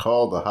to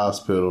call the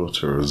hospital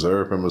to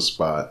reserve him a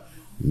spot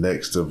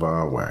next to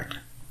Von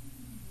Wagner.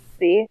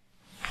 See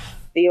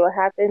what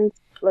happens?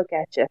 Look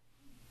at you.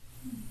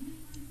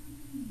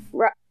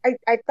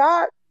 I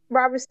thought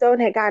Robert Stone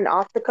had gotten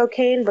off the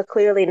cocaine, but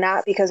clearly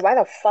not, because why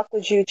the fuck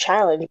would you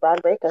challenge Braun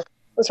Breaker?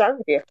 What's wrong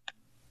with you?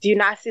 Do you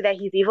not see that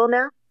he's evil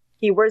now?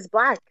 He wears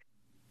black.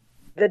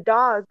 The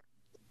dog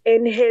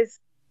in his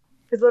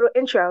little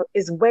intro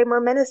is way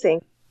more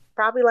menacing.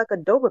 Probably like a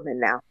Doberman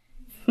now.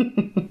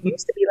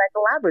 Used to be like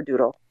a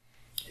Labradoodle.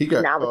 He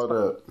got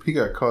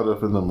caught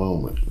up in the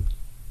moment.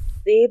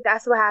 See,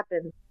 that's what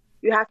happens.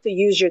 You have to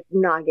use your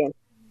noggin.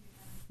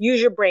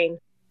 Use your brain.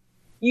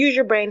 Use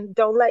your brain.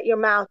 Don't let your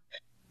mouth.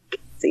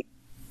 See,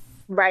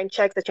 writing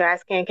checks that your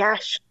ass can't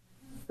cash.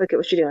 Look at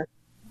what you're doing.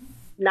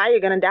 Now you're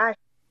going to die.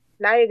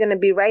 Now you're going to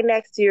be right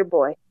next to your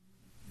boy.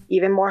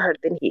 Even more hurt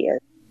than he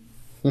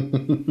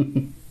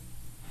is.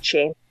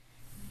 Shame.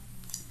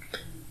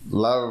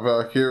 Lyra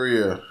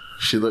Valkyria.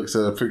 She looks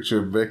at a picture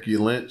of Becky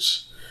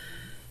Lynch,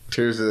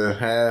 tears it in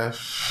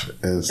half,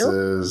 and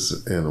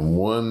says, in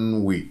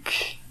 1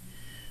 week.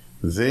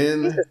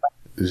 Then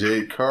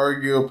Jade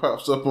Cargill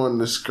pops up on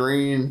the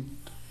screen,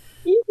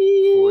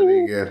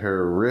 pointing at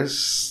her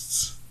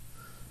wrists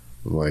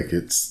like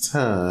it's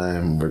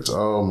time, it's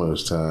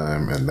almost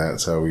time, and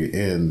that's how we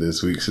end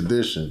this week's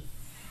edition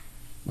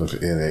of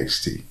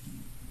NXT.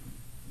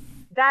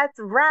 That's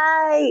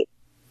right.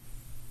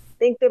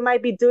 Think they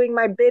might be doing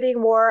my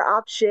bidding war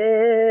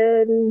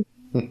option.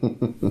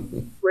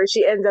 Where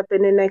she ends up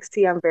in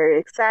NXT. I'm very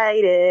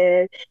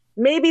excited.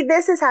 Maybe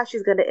this is how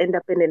she's going to end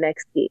up in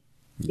NXT.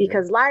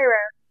 Because Lyra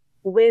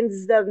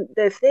wins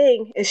the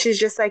thing, and she's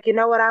just like, you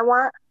know what I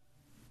want?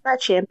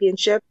 That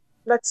championship.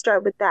 Let's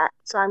start with that.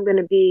 So I'm going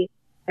to be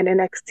in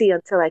NXT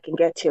until I can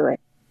get to it.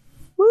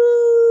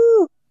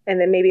 Woo! And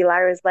then maybe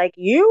Lyra's like,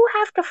 you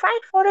have to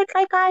fight for it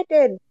like I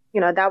did. You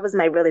know, that was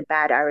my really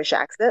bad Irish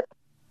accent.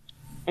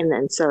 And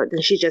then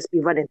she just be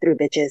running through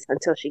bitches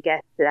until she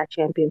gets to that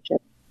championship.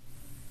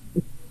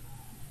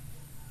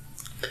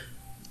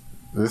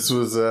 This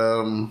was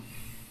a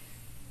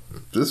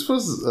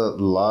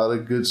lot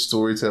of good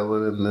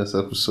storytelling in this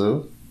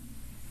episode.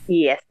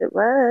 Yes, it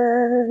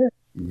was.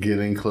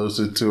 Getting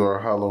closer to our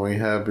Halloween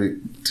Havoc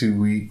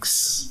 2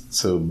 weeks,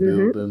 so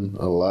building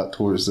a lot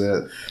towards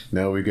that.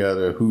 Now we got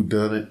a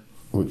whodunit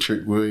with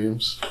Trick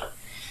Williams.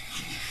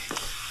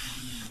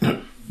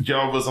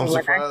 Y'all was I'm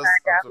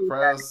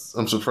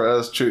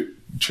surprised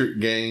Trick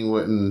Gang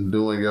wasn't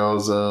doing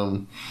y'all's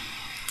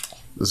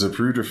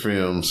Zapruder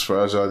films.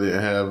 Surprised y'all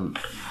didn't have,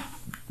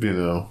 you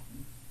know,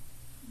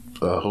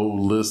 a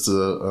whole list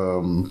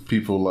of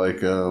people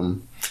like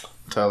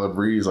Tyler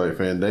Breeze, like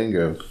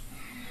Fandango.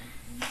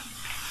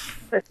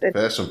 Listen,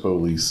 Fashion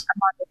Police.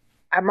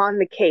 I'm on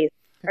the case.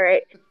 All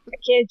right. I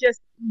can't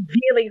just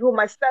reveal who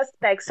my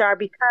suspects are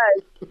because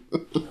I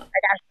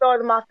got throw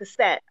them off the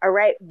set. All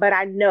right. But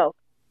I know.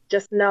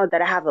 Just know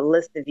that I have a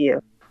list of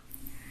you.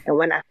 And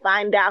when I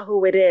find out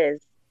who it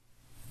is,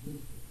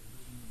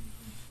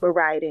 we're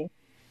riding.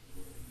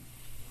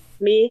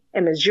 Me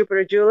and Miss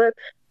Jupiter Julep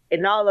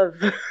and all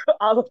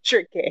of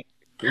Trick Gang.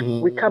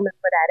 We coming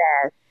for that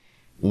ass.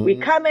 We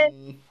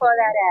coming for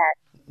that ass.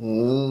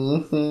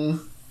 Mm-hmm.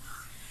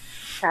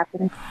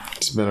 Happening.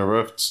 It's been a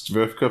rough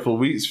couple of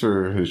weeks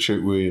for the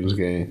Trick Williams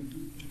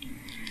game.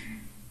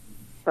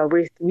 But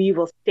we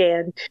will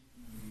stand.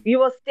 We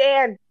will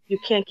stand. You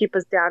can't keep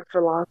us down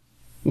for long.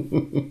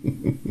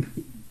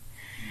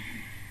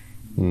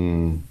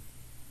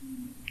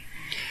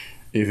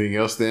 Anything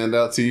else stand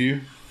out to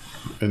you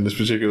in this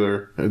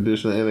particular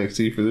edition of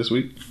NXT for this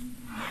week?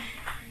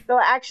 So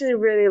I actually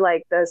really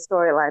like the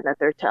storyline that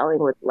they're telling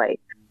with like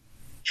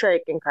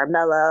Trick and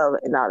Carmelo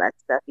and all that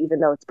stuff,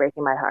 even though it's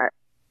breaking my heart.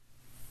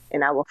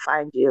 And I will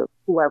find you,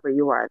 whoever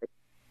you are, the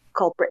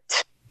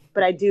culprit.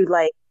 But I do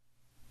like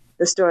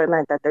the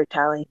storyline that they're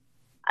telling.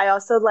 I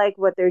also like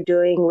what they're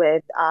doing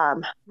with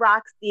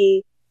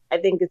Roxy. I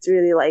think it's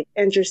really like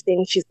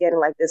interesting. She's getting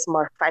like this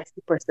more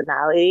feisty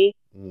personality.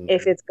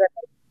 If it's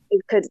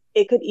gonna,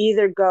 it could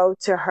either go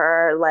to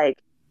her like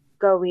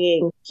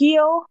going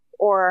heel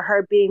or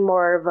her being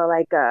more of a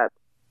like a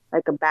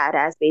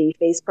badass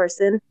babyface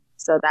person.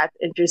 So that's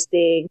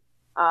interesting.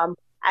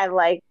 I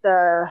like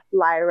the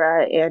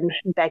Lyra and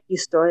Becky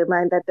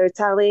storyline that they're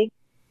telling.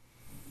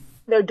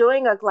 They're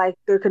doing like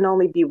there can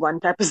only be one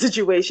type of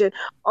situation.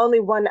 Only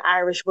one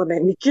Irish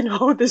woman can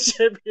hold the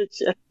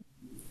championship.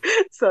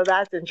 So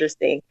that's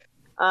interesting.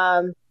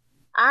 I'm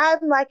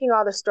liking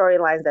all the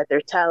storylines that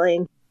they're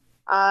telling.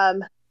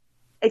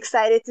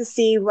 Excited to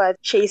see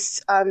what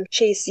Chase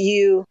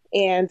U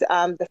and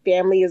the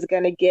family is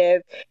gonna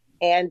give,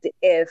 and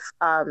if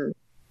oh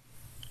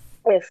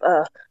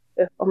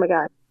my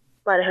god,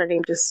 why did her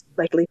name just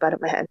like leap out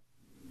of my head?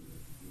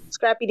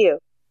 Scrappy Doo.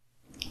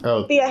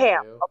 Oh, Thea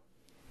Ham.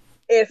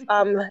 If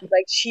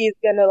like she's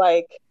gonna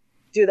like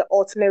do the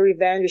ultimate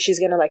revenge, or she's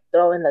gonna like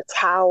throw in the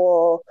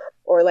towel,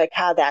 or like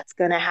how that's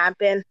gonna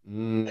happen.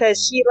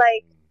 Because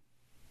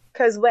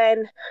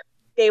when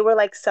they were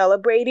like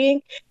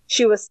celebrating,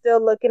 she was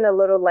still looking a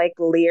little like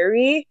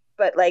leery,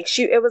 but like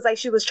it was like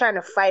she was trying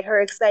to fight her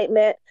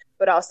excitement,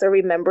 but also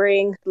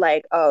remembering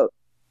like, oh,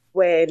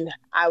 when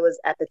I was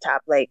at the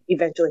top, like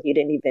eventually he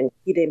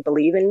didn't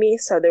believe in me.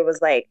 So there was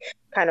like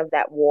kind of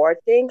that war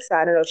thing. So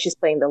I don't know if she's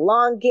playing the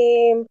long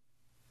game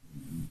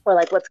or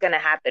like what's going to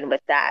happen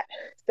with that.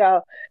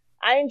 So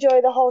I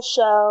enjoy the whole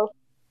show.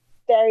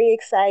 Very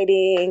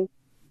exciting.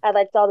 I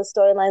liked all the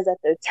storylines that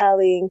they're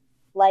telling,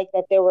 like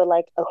that there were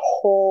like a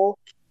whole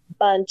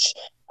bunch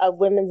of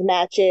women's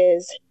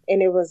matches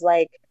and it was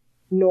like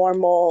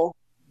normal.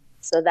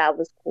 So that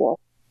was cool.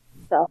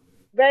 So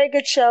very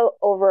good show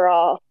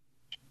overall.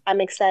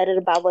 I'm excited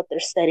about what they're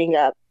setting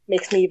up.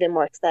 Makes me even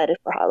more excited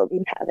for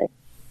Halloween Havoc.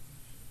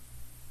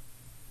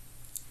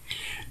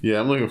 Yeah,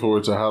 I'm looking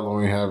forward to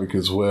Halloween Havoc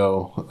as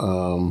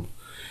well.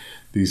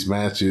 These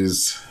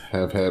matches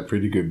have had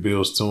pretty good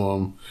builds to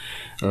them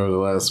over the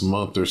last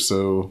month or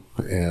so.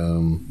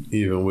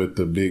 Even with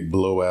the big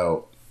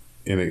blowout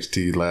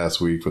NXT last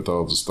week with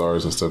all the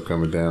stars and stuff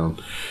coming down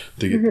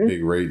to get the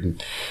big rating.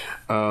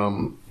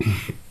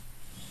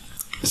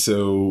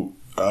 So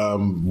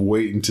I'm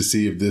waiting to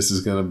see if this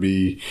is going to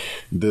be,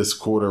 this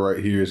quarter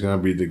right here is going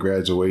to be the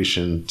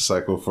graduation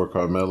cycle for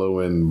Carmelo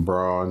and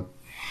Braun.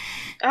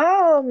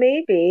 Oh,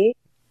 maybe.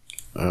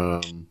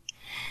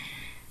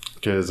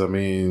 Because, I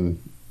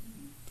mean,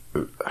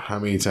 how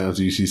many times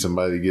do you see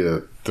somebody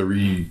get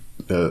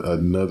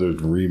another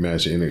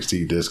rematch in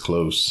NXT this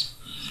close?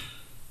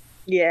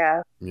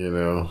 Yeah. You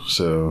know,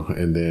 so,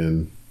 and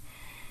then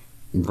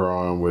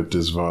Braun with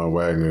this Von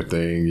Wagner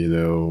thing, you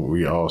know,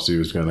 we all see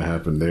what's going to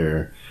happen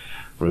there.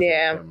 With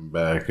him coming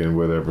back and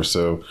whatever.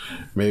 So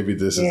maybe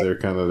this is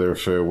their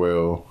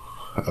farewell.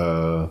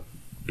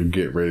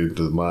 Get ready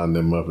to line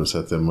them up and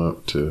set them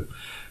up to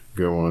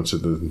go on to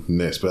the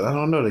next. But I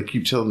don't know. They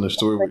keep telling the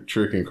story with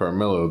Trick and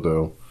Carmelo,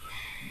 though.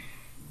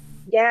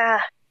 Yeah.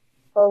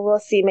 Well, we'll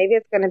see. Maybe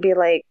it's going to be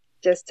like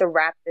just to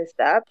wrap this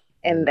up.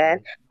 And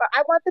then, but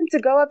I want them to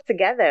go up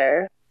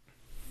together.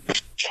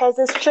 Because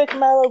it's Trick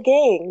Mello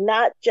gang,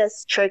 not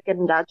just Trick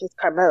and not just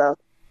Carmelo.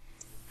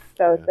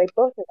 So it's like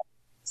both of them.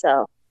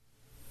 So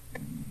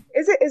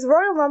is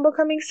Royal Rumble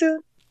coming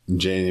soon?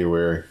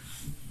 January.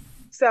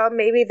 So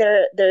maybe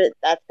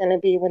that's gonna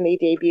be when they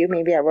debut,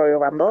 maybe at Royal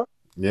Rumble.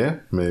 Yeah,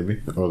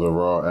 maybe. Or the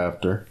Raw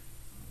after.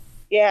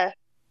 Yeah.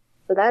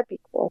 So that'd be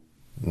cool.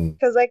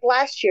 Because like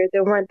last year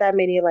there weren't that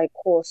many like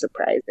cool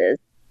surprises.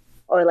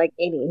 Or like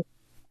any.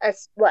 At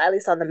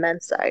least on the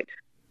men's side.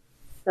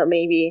 So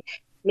maybe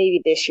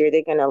this year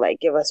they're gonna like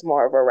give us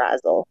more of a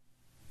razzle.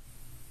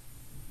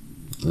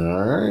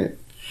 All right.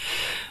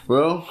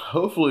 Well,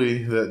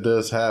 hopefully that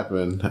does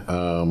happen.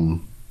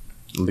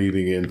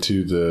 Leading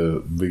into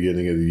the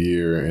beginning of the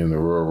year and the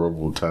Royal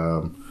Rumble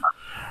time.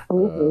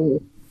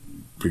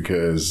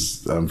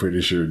 Because I'm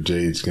pretty sure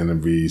Jade's going to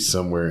be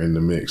somewhere in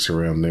the mix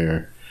around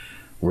there,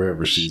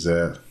 wherever she's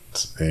at.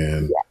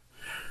 And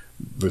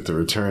with the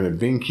return of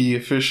Binky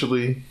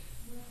officially,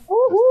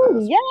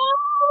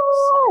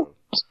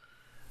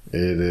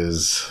 it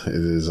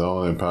is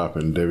on and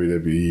popping.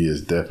 WWE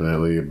is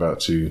definitely about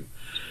to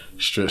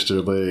stretch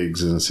their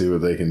legs and see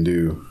what they can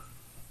do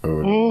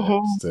over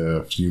the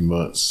next few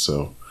months.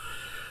 So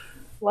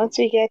once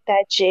we get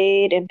that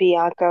Jade and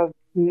Bianca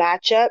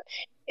matchup,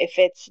 if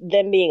it's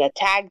them being a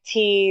tag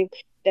team,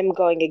 them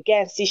going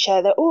against each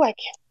other. Oh, I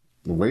can't.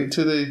 Wait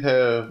till they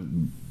have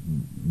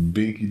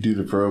Binky do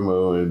the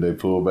promo and they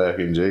pull back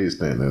and Jay's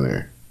standing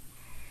there.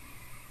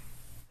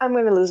 I'm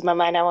going to lose my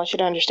mind. I want you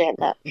to understand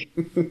that. I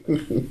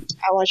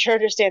want you to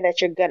understand that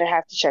you're going to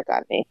have to check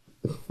on me.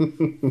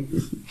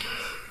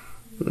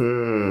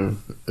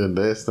 And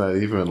that's not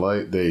even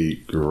like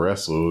they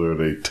wrestled or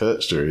they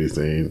touched or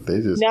anything. They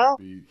just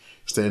be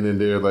standing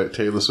there like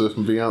Taylor Swift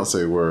and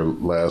Beyonce were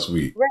last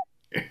week. Right.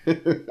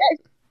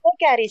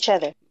 Look at each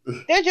other.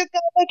 They're just going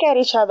to look at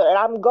each other, and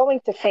I'm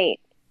going to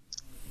faint.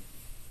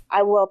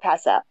 I will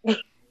pass out.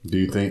 Do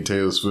you think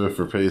Taylor Swift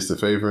repays the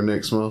favor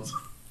next month?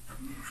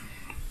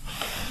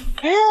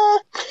 I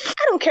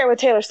don't care what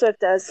Taylor Swift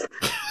does.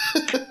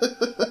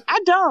 I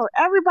don't.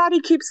 Everybody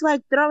keeps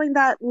like throwing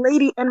that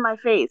lady in my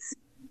face.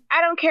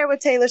 I don't care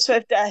what Taylor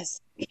Swift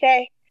does.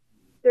 Okay?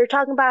 They're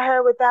talking about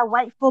her with that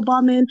white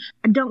football man.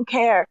 I don't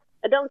care.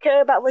 I don't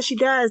care about what she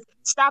does.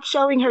 Stop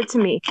showing her to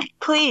me.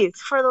 Please,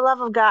 for the love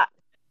of God.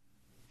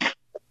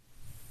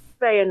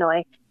 Very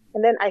annoying.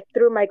 And then I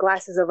threw my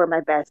glasses over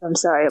my bed. So I'm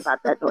sorry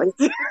about that noise.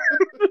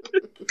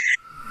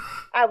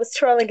 I was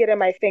twirling it in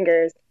my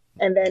fingers.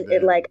 And then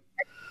it like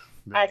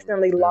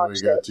accidentally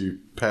launched it. We got you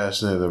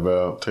passionate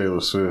about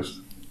Taylor Swift.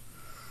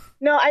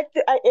 No,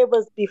 it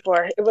was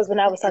before. It was when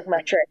I was talking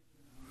about Trick.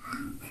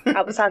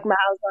 I was talking about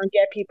how I was going to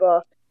get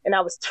people, and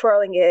I was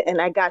twirling it,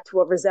 and I got too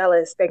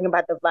overzealous thinking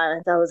about the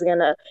violence I was going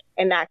to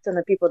enact on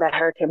the people that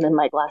hurt him, and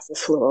my glasses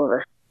flew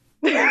over.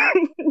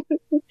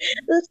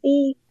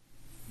 Oopsie.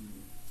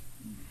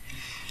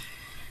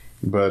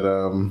 But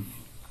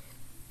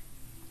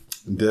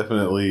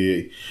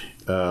definitely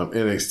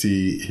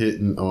NXT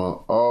hitting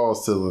on all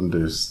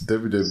cylinders.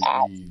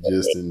 WWE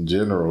just in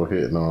general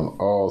hitting on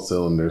all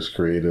cylinders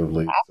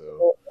creatively.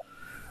 So.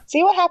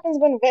 See what happens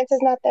when Vince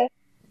is not there?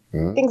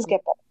 Mm-hmm. Things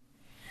get better.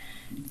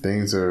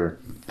 Things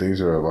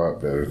are a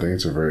lot better.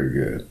 Things are very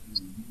good.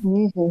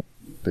 Mm-hmm.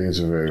 Things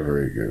are very,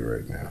 very good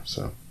right now.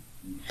 So,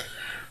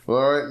 well,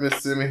 all right,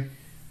 Miss Simi,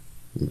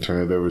 I'll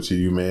turn it over to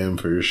you, ma'am,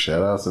 for your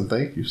shout outs and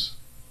thank yous.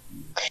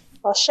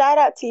 Well, shout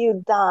out to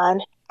you,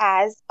 Don,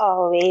 as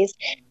always.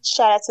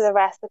 Shout out to the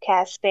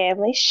Rascalcast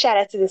family. Shout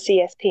out to the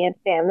CSPN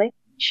family.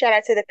 Shout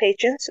out to the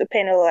patrons for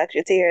paying a little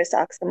extra to hear us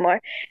talk some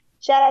more.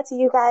 Shout out to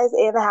you guys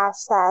in the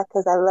hashtag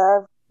because I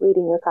love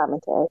reading your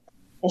commentary.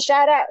 And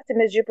shout out to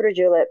Miss Jupiter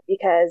Julep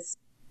because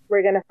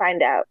we're going to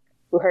find out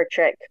who her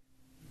Trick.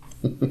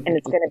 And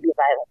it's going to be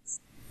violence.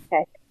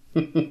 Okay?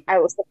 I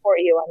will support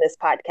you on this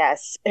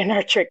podcast in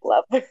our Trick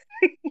love.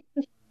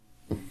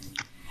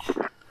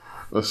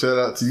 Well, shout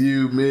out to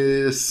you,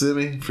 Miss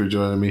Simi, for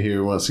joining me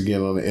here once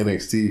again on the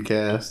NXT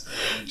cast.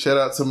 Shout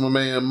out to my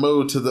man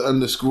Mo to the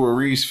 _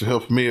 Reese for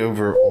helping me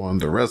over on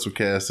the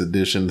WrestleCast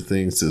edition of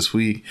things this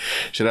week.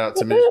 Shout out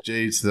to Miss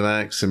Jade to the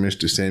Max and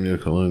Mr. Samuel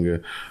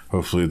Kalunga.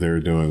 Hopefully they're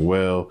doing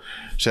well.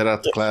 Shout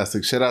out to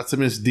Classic. Shout out to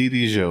Miss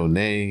Didi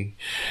Jonay.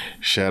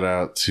 Shout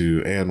out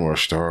to Anwar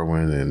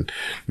Starwin and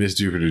Miss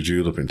Jupiter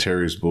Julep and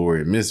Terry's Boy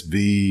and Miss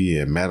V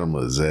and Madame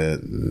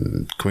Lizette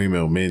and Queen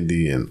Mel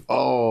Mindy and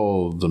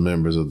all the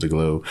members of the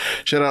Glow.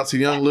 Shout out to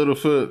Young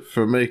Littlefoot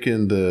for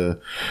making the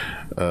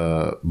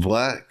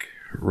Black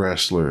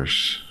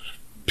Wrestlers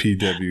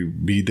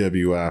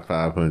PWBWI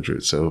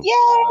 500. So yay!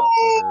 Shout out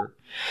to her.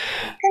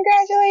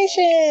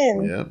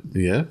 Congratulations.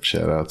 Yep.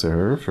 Shout out to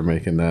her for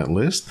making that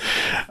list.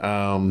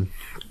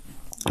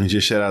 And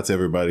just shout out to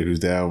everybody who's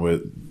down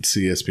with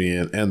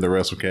CSPN and the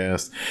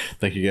WrestleCast.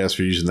 Thank you guys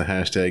for using the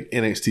hashtag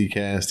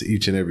NXTcast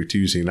each and every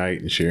Tuesday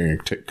night and sharing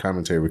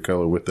commentary with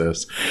color with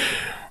us.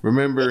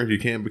 Remember, you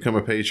can become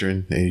a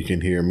patron and you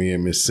can hear me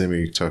and Miss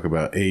Simi talk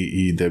about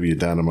AEW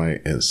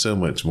Dynamite and so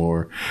much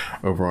more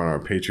over on our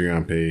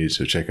Patreon page.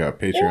 So check out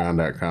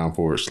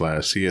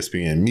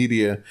patreon.com/CSPN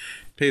Media.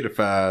 Pay the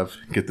 $5,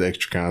 get the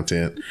extra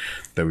content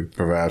that we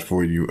provide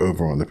for you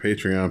over on the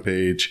Patreon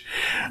page.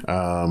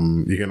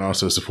 You can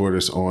also support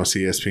us on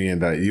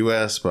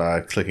CSPN.us by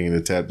clicking the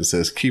tab that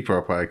says Keep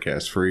Our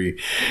Podcast Free.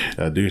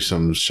 Do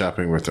some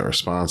shopping with our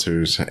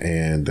sponsors,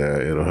 and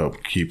it'll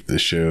help keep the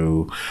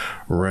show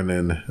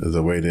running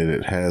the way that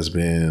it has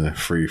been,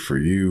 free for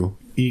you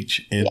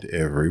each and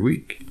every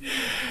week.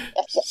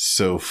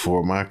 So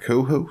for my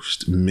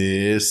co-host,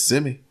 Miss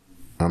Simi,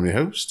 I'm your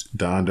host,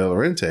 Don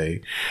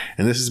Delarente,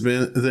 and this has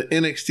been the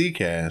NXT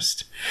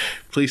Cast.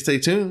 Please stay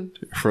tuned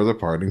for the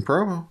parting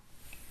promo.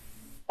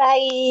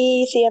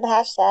 Bye. See you on the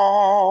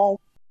hashtag.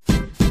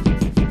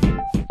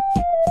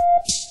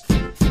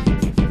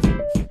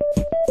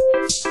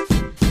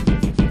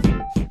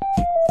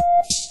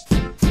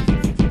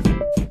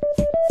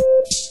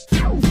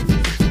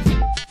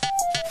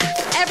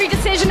 Every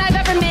decision I've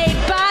ever made,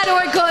 bad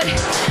or good,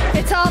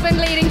 it's all been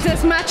leading to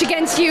this match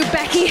against you,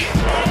 Becky.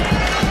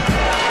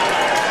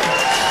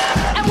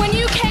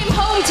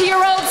 To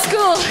your old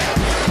school,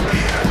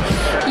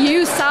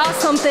 you saw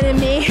something in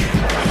me,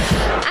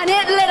 and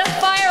it lit a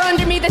fire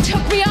under me that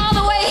took me all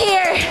the way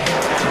here.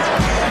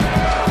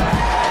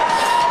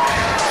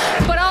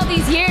 But all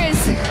these years,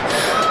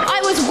 I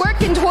was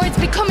working towards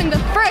becoming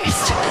the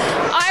first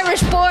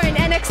Irish-born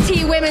NXT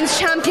NXT Women's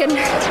Champion.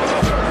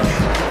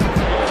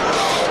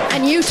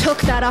 And you took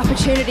that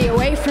opportunity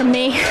away from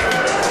me.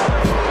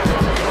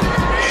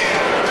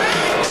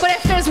 But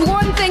if there's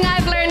one thing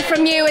I've learned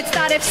from you, it's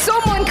that if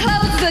someone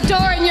closes the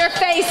door in your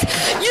face,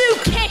 you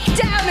kick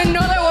down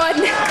another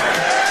one.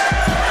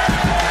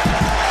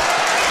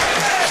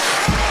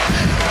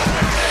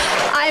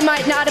 I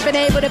might not have been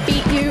able to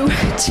beat you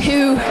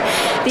to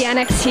the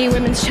NXT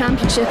Women's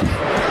Championship,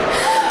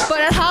 but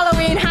at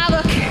Halloween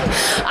Havoc,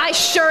 I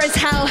sure as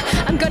hell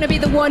am going to be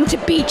the one to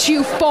beat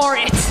you for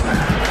it.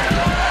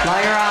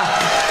 Lyra,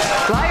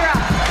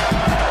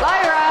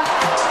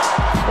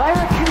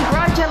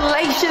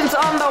 congratulations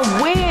on the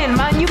win,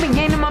 man. You've been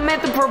gaining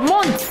momentum for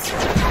months,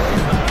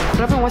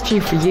 but I've been watching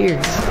you for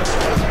years.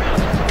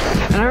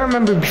 And I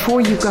remember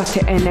before you got to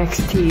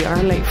NXT,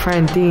 our late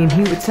friend Dean,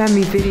 he would send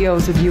me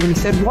videos of you and he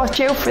said, watch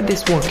out for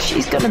this one,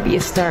 she's going to be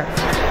a star.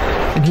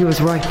 And he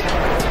was right.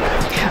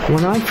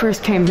 When I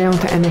first came down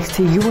to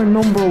NXT, you were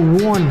number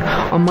 1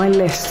 on my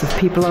list of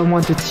people I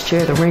wanted to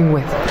share the ring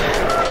with.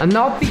 And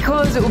not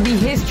because it would be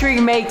history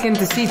making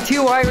to see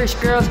 2 Irish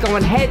girls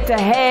going head to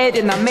head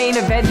in a main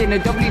event in a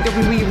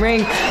WWE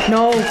ring.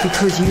 No,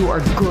 because you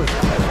are good.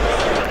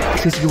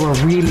 Because you are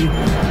really,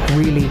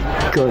 really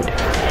good.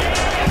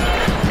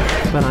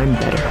 But I'm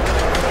better.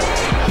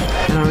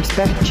 And I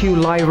respect you,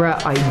 Lyra,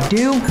 I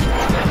do.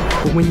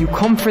 But when you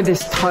come for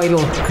this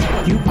title,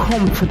 you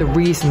come for the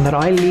reason that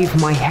I leave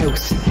my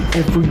house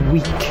every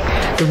week.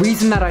 The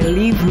reason that I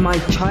leave my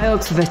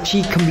child so that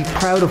she can be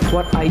proud of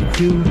what I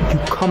do. You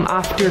come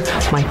after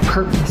my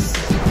purpose.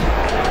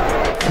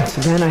 And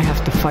so then I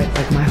have to fight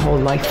like my whole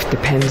life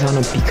depends on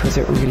it, because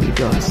it really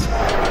does.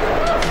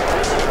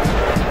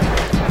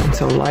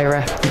 So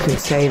Lyra, you can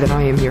say that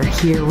I am your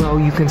hero,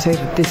 you can say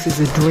that this is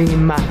a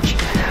dream match,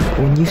 but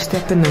when you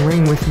step in the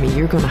ring with me,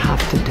 you're going to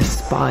have to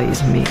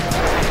despise me.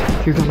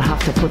 You're going to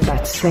have to put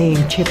that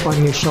same chip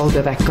on your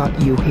shoulder that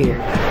got you here,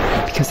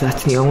 because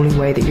that's the only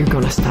way that you're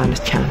going to stand a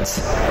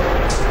chance.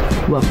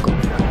 Welcome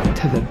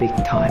to the big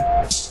time.